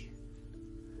day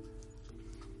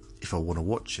if I want to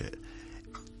watch it.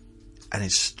 And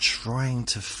it's trying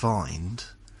to find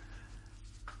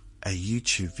a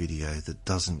YouTube video that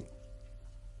doesn't,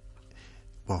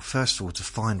 first of all, to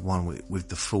find one with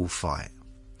the full fight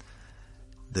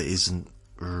that isn't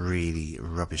really a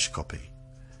rubbish copy,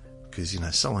 because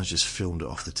someone's just filmed it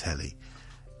off the telly.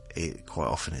 Quite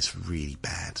often it's really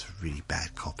bad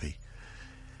copy.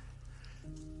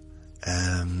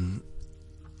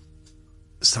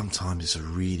 Sometimes it's a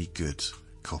really good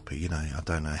copy. I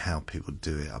don't know how people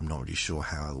do it. I'm not really sure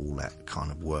how all that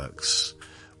kind of works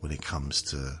when it comes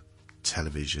to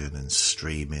television and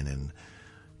streaming and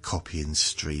copying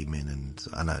streaming, and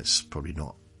I know it's probably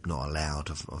not allowed.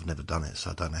 I've never done it,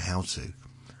 so I don't know how to.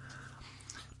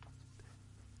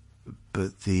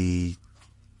 But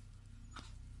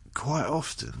quite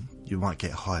often you might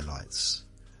get highlights,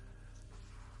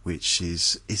 which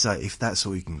is like, if that's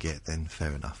all you can get, then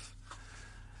fair enough.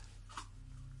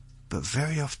 But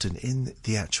very often in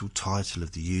the actual title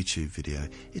of the YouTube video,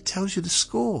 it tells you the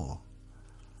score.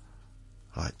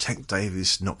 Like, Tank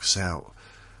Davis knocks out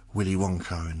Willy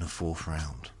Wonka in the 4th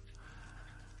round.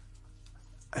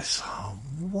 It's like,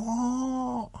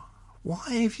 what?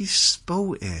 Why have you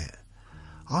spoilt it?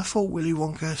 I thought Willy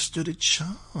Wonka stood a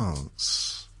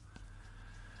chance.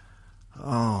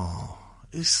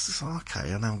 It's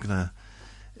okay, and I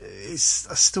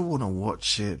still want to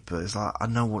watch it, but it's like, I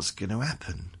know what's going to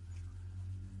happen.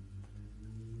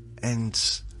 And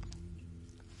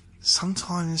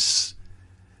sometimes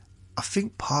I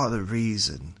think part of the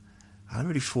reason, I haven't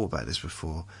really thought about this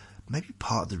before, maybe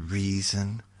part of the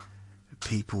reason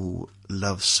people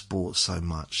love sport so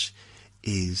much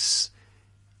is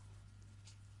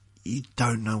you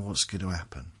don't know what's going to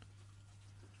happen.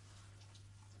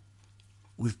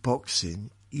 With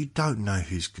boxing, you don't know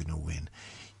who's going to win.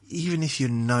 Even if you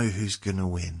know who's going to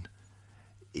win,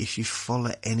 if you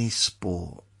follow any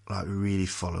sport, like really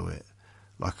follow it,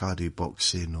 like I do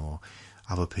boxing, or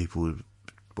other people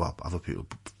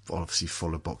obviously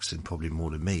follow boxing probably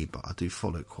more than me, but I do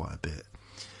follow it quite a bit.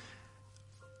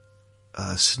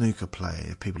 Snooker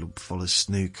player, people who follow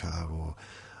snooker, or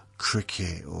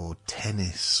cricket, or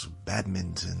tennis,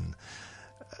 badminton,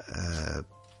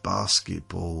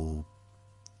 basketball,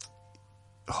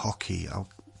 hockey,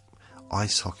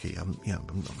 ice hockey. I'm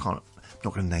not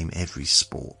going to name every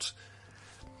sport,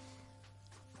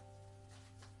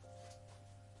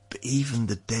 but even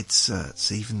the dead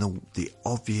certs, even the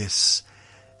obvious,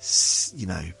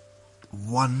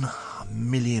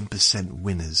 1,000,000%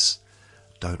 winners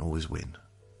don't always win.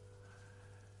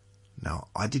 Now,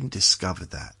 I didn't discover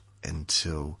that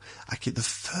until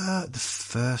the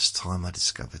first time I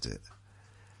discovered it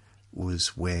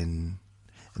was when,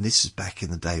 and this is back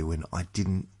in the day when I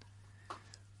didn't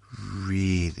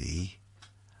really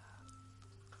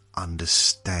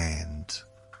understand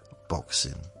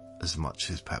boxing as much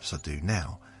as perhaps I do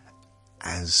now,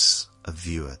 as a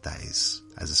viewer, that is,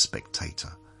 as a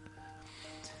spectator.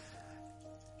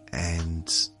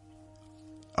 And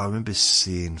I remember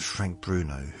seeing Frank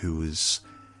Bruno,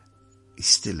 he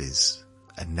still is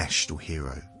a national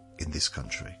hero in this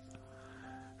country.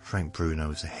 Frank Bruno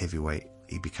was a heavyweight.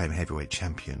 He became heavyweight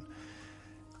champion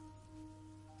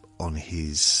on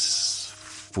his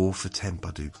fourth attempt,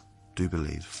 I do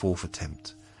believe. Fourth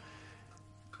attempt.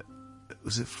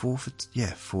 Was it fourth?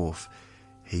 Yeah, fourth.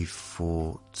 He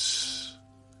fought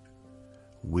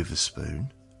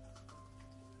Witherspoon.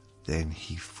 Then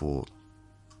he fought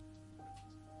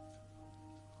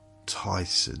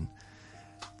Tyson.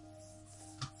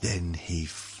 Then he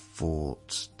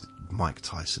fought Mike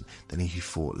Tyson. Then he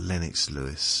fought Lennox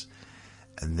Lewis.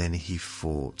 And then he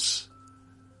fought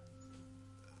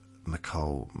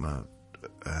McCall.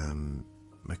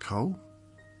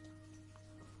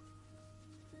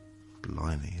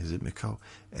 Blimey, is it McCall?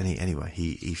 Anyway,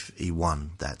 he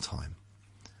won that time.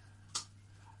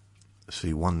 So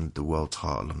he won the world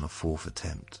title on the fourth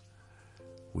attempt,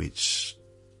 which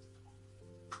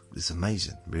is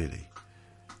amazing, really.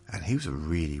 And he was a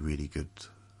really, really good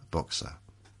boxer.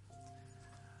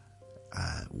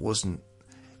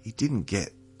 He didn't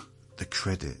get the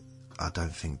credit, I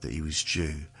don't think, that he was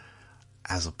due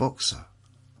as a boxer,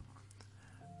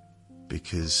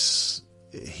 because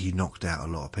he knocked out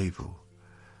a lot of people.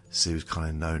 So he was kind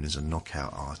of known as a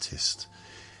knockout artist.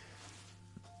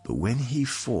 But when he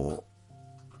fought,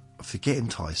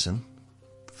 forgetting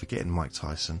Mike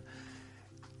Tyson,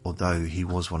 although he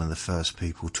was one of the first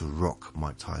people to rock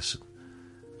Mike Tyson.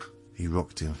 He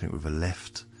rocked him, I think, with a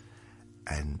left,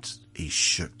 and he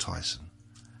shook Tyson.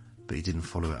 But he didn't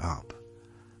follow it up.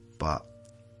 But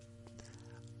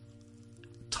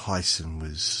Tyson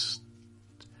was,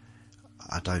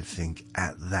 I don't think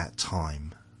at that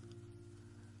time,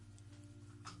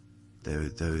 there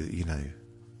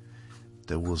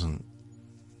wasn't,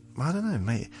 I don't know,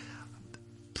 mate.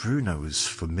 Bruno was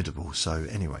formidable. So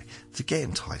anyway,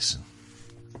 forgetting Tyson,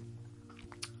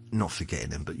 not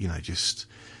forgetting him, but just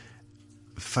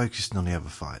focusing on the other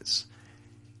fights.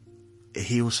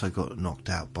 He also got knocked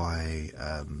out by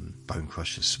Bone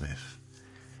Crusher Smith.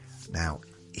 Now,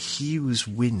 he was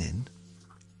winning,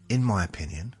 in my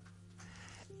opinion,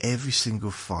 every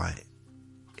single fight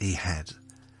he had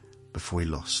before he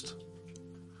lost.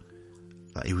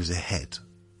 Like, he was ahead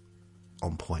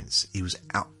on points. He was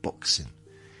outboxing.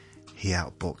 He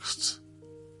outboxed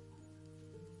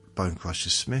Bone Crusher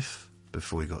Smith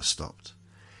before he got stopped.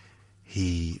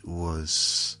 He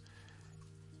was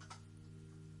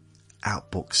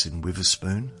outboxing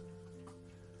Witherspoon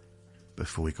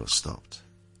before he got stopped.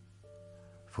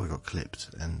 Before he got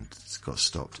clipped and got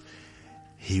stopped.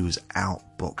 He was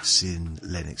outboxing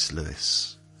Lennox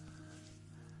Lewis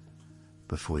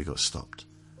before he got stopped.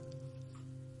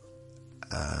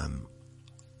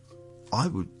 I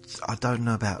don't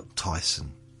know about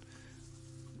Tyson.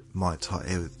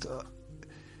 The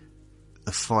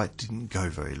fight didn't go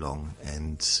very long,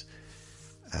 and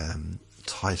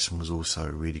Tyson was also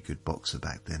a really good boxer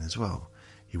back then as well.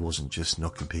 He wasn't just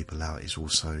knocking people out, he's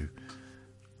also a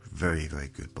very, very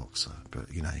good boxer. But,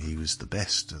 he was the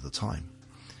best at the time.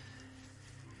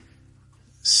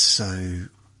 So,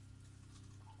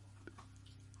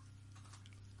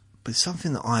 but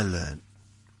something that I learned,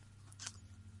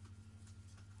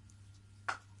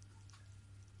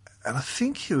 and I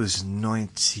think it was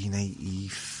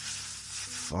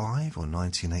 1985 or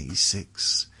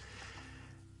 1986,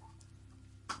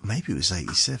 maybe it was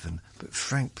 87, but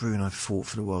Frank Bruno fought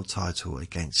for the world title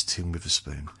against Tim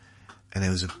Witherspoon, and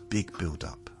there was a big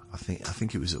build-up. I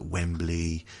think it was at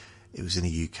Wembley, it was in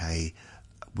the UK.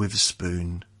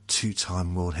 Witherspoon,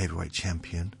 two-time world heavyweight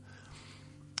champion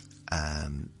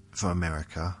for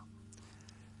America,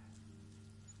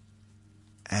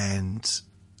 and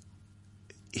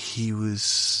he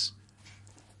was,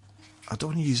 I don't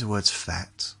want to use the words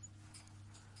fat,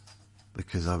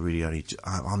 because I'm the only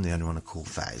one to call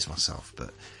fat is myself,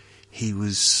 but he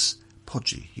was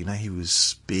podgy, he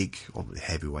was big,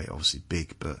 heavyweight, obviously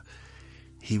big, but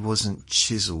he wasn't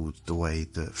chiseled the way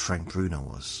that Frank Bruno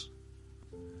was.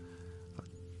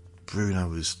 Bruno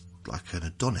was like an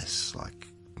Adonis, like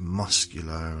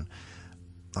muscular, and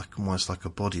almost like a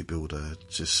bodybuilder,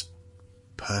 just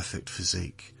perfect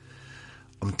physique.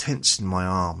 I'm tensing my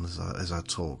arms as I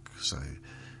talk, so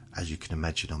as you can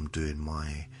imagine, I'm doing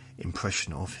my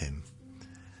impression of him,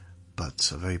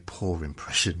 but a very poor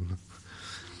impression.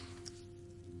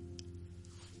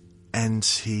 And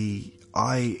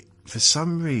for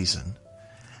some reason,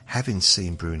 having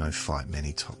seen Bruno fight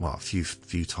a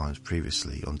few times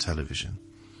previously on television,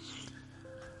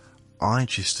 I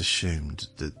just assumed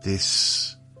that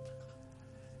this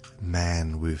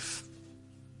man with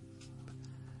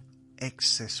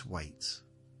excess weight,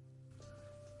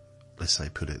 let's say,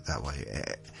 put it that way,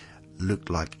 looked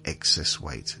like excess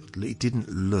weight. It didn't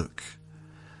look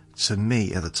To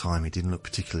me, at the time, he didn't look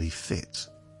particularly fit.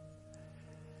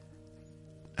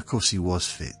 Of course, he was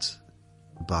fit,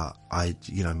 but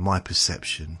my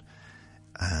perception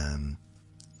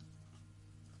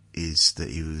is that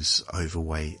he was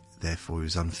overweight, therefore he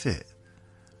was unfit.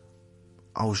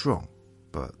 I was wrong,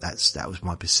 but that was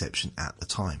my perception at the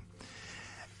time.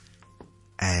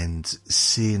 And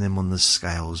seeing him on the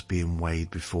scales being weighed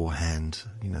beforehand,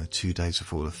 2 days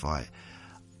before the fight,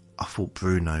 I thought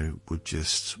Bruno would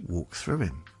just walk through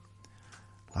him.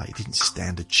 Like, he didn't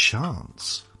stand a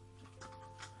chance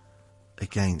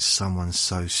against someone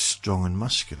so strong and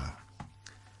muscular.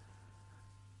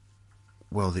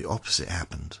 Well, the opposite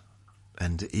happened.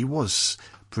 And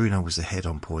Bruno was ahead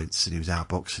on points and he was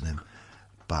outboxing him.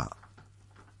 But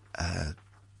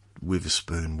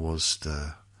Witherspoon was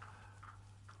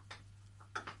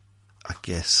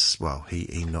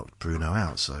he knocked Bruno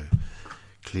out, so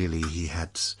clearly he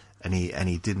had, and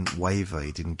he didn't waver,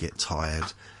 he didn't get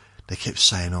tired. They kept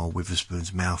saying, "Oh,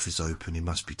 Witherspoon's mouth is open, he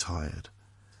must be tired."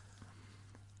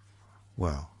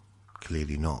 Well,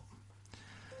 clearly not.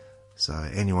 So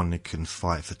anyone that can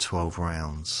fight for 12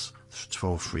 rounds,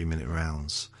 12 3-minute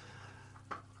rounds,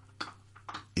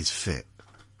 is fit.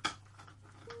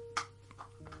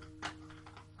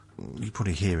 You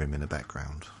probably hear him in the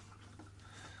background.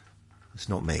 It's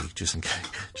not me, just in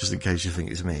case you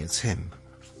think it's me, it's him.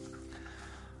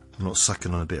 I'm not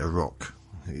sucking on a bit of rock.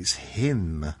 It's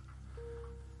him.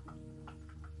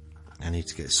 I need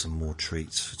to get some more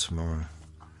treats for tomorrow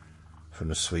from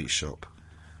the sweet shop.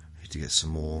 I need to get some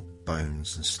more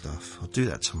bones and stuff. I'll do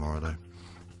that tomorrow though.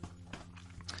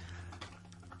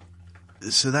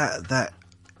 So that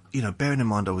bearing in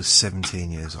mind I was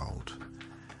 17 years old,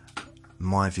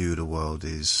 my view of the world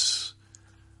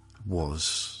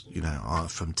was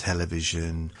from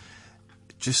television,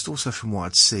 just also from what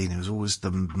I'd seen, it was always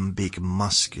the big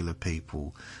muscular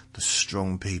people, the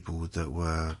strong people that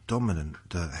were dominant,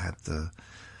 that had the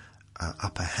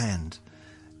upper hand.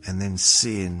 And then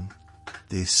seeing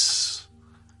this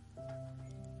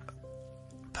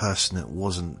person that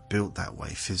wasn't built that way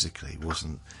physically,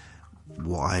 wasn't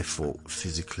what I thought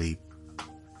physically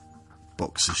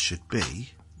boxers should be,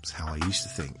 is how I used to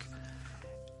think.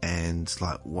 And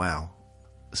wow,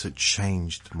 so it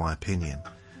changed my opinion.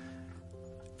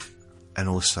 And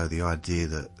also the idea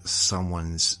that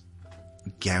someone's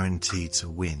guaranteed to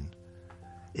win,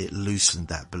 it loosened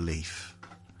that belief,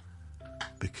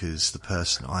 because the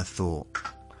person I thought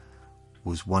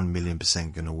was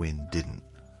 1,000,000% going to win didn't.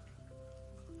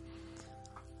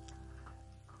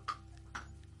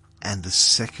 And the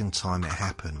second time it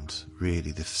happened,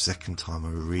 really, the second time I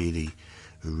really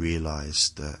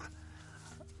realised that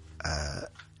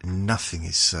nothing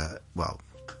is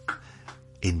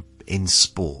in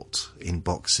sport, in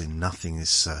boxing, nothing is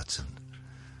certain,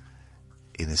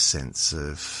 in a sense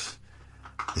of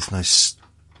there's no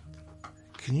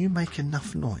can you make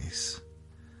enough noise?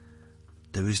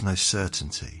 There is no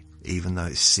certainty, even though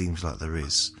it seems like there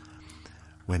is.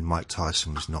 When Mike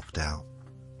Tyson was knocked out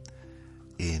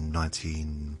in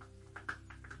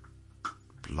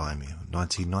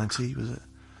 1990, was it?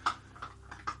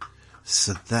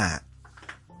 So that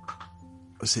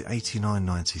was it, 89,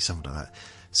 90, something like that.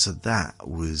 So that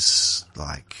was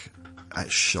that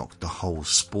shocked the whole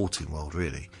sporting world,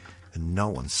 really, and no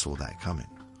one saw that coming.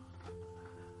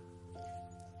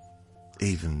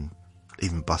 Even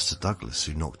Buster Douglas,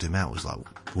 who knocked him out, was like,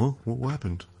 what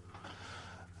happened?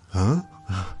 Huh?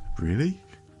 Really?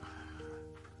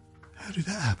 How did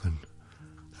that happen?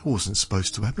 That wasn't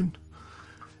supposed to happen.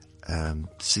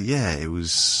 So yeah,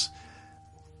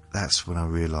 that's when I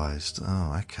realised,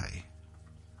 oh, okay.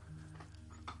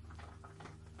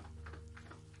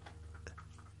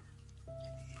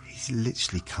 He's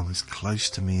literally come as close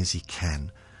to me as he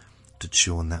can to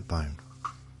chew on that bone.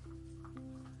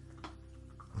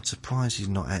 I'm surprised he's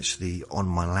not actually on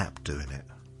my lap doing it.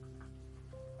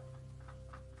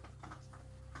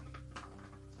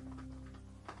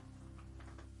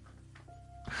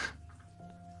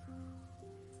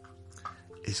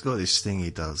 He's got this thing he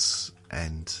does,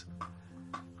 and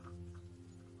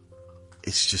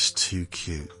it's just too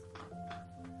cute.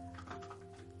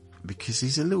 Because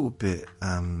he's a little bit,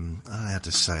 I don't know how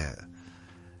to say it.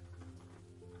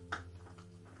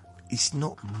 He's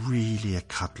not really a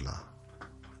cuddler.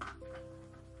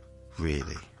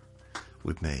 Really.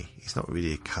 With me. He's not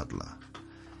really a cuddler.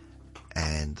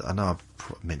 And I know I've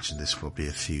mentioned this probably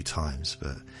a few times,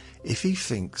 but if he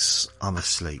thinks I'm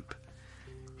asleep,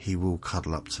 he will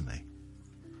cuddle up to me.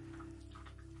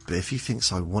 But if he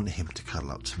thinks I want him to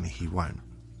cuddle up to me, he won't.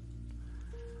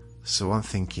 So I'm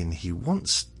thinking he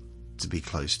wants to be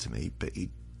close to me, but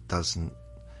he doesn't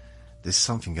There's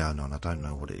something going on. I don't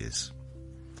know what it is.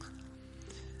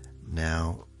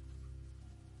 Now,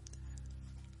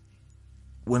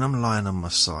 when I'm lying on my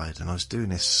side, and I was doing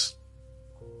this,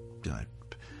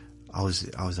 I was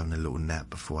having a little nap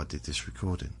before I did this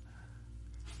recording.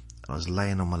 I was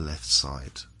laying on my left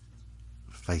side,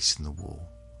 facing the wall,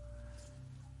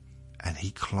 and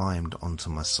he climbed onto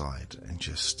my side and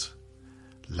just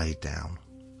laid down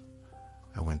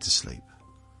and went to sleep,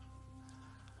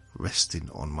 resting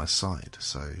on my side.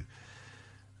 So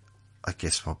I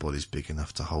guess my body's big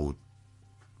enough to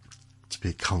be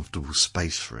a comfortable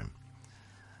space for him.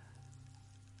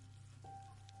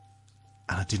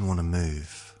 And I didn't want to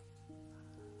move.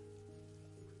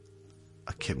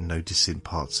 I kept noticing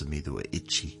parts of me that were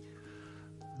itchy,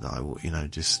 that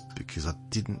just because I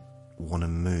didn't want to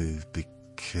move,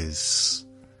 because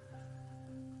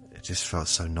it just felt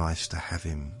so nice to have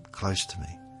him close to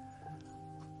me.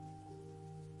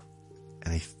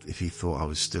 And if he thought I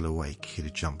was still awake, he'd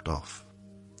have jumped off.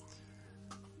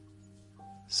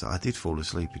 So I did fall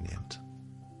asleep in the end,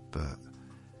 but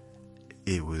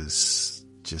it was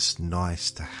just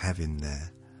nice to have him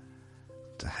there,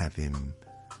 to have him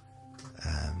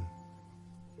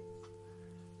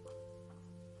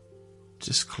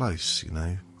just close,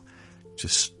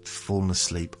 just falling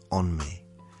asleep on me,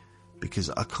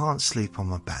 because I can't sleep on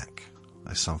my back.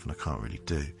 That's something I can't really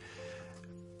do.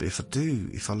 But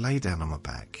if I lay down on my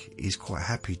back, he's quite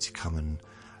happy to come and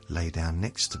lay down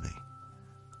next to me.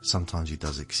 Sometimes he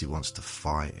does it because he wants to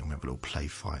fight, and we have a little play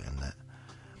fight and that.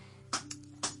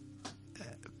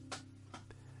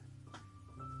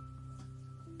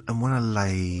 And when I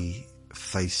lay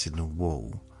facing the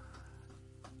wall,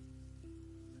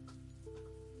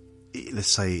 let's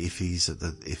say if he's at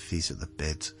the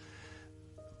bed,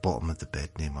 bottom of the bed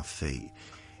near my feet,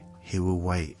 he will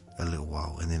wait a little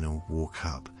while and then he'll walk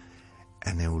up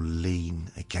and he'll lean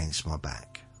against my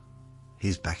back,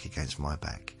 his back against my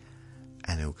back,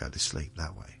 and he'll go to sleep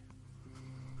that way.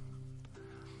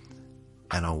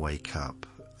 And I'll wake up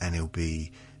and he'll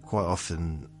be, quite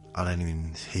often I don't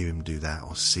even hear him do that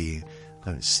or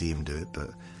don't see him do it,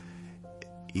 but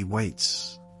he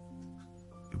waits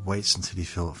until he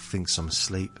thinks I'm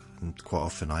asleep, and quite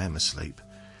often I am asleep,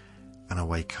 and I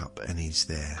wake up and he's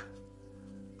there,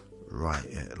 right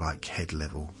at like head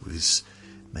level, with his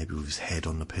head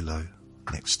on the pillow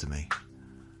next to me,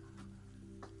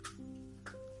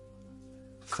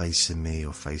 facing me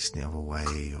or facing the other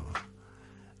way, or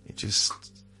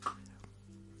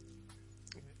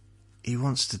he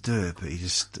wants to do it, but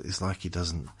it's like he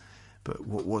doesn't. But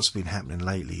what's been happening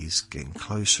lately is getting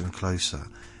closer and closer,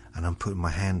 and I'm putting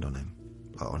my hand on him,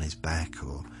 like on his back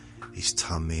or his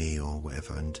tummy or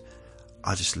whatever, and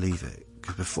I just leave it.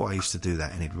 Because before I used to do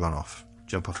that and he'd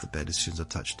jump off the bed as soon as I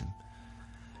touched him.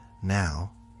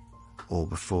 Now, or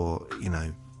before,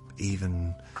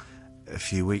 even a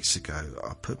few weeks ago,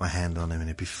 I put my hand on him and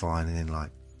he'd be fine, and then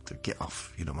get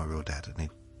off, you're not my real dad, and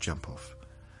he'd jump off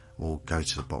or go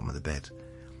to the bottom of the bed.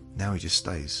 Now he just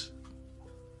stays.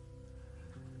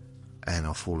 And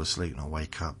I'll fall asleep and I'll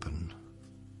wake up and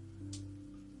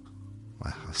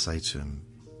I say to him,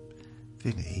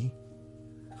 Vinny,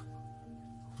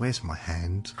 where's my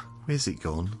hand? Where's it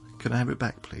gone? Can I have it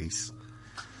back, please?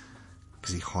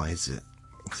 Because he hides it.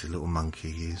 It's a little monkey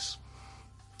he is.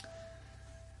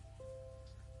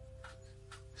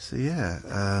 So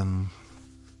yeah,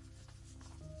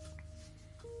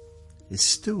 it's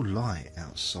still light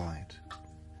outside.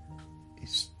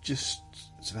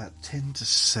 It's about 10 to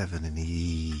 7 in the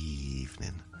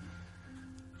evening.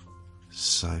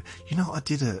 So, I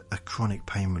did a chronic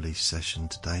pain relief session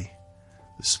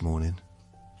this morning.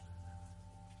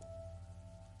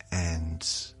 And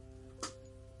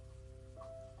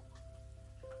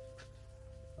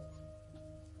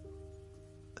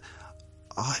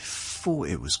I thought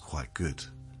it was quite good.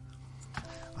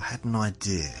 I had an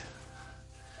idea,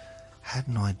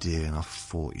 and I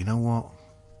thought, you know what?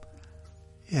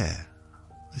 Yeah,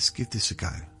 let's give this a go.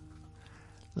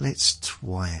 Let's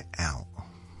try it out.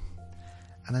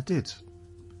 And I did.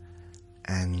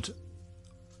 And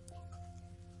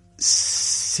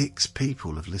 6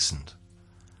 people have listened.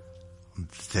 I'm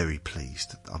very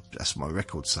pleased. That's my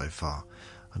record so far.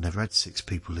 I've never had 6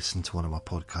 people listen to one of my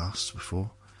podcasts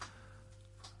before.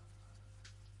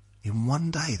 In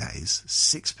one day, that is.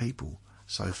 6 people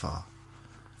so far.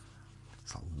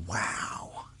 It's like,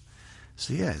 wow.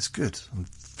 So yeah, it's good. I'm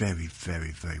very,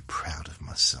 very, very proud of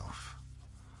myself.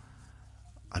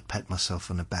 I'd pat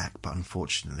myself on the back, but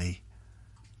unfortunately,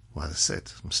 well, as I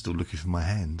said, I'm still looking for my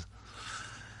hand.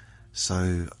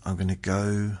 So I'm going to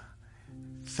go.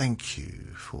 Thank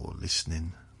you for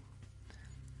listening.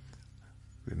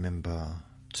 Remember,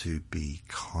 to be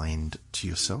kind to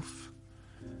yourself,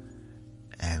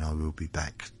 and I will be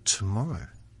back tomorrow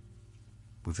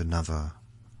with another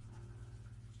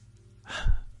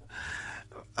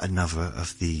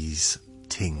of these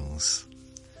things.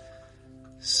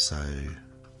 So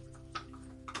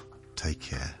take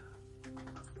care.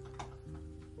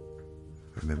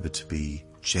 Remember to be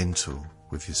gentle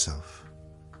with yourself.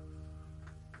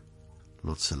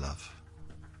 Lots of love.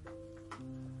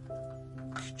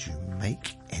 Could you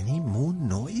make any more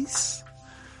noise?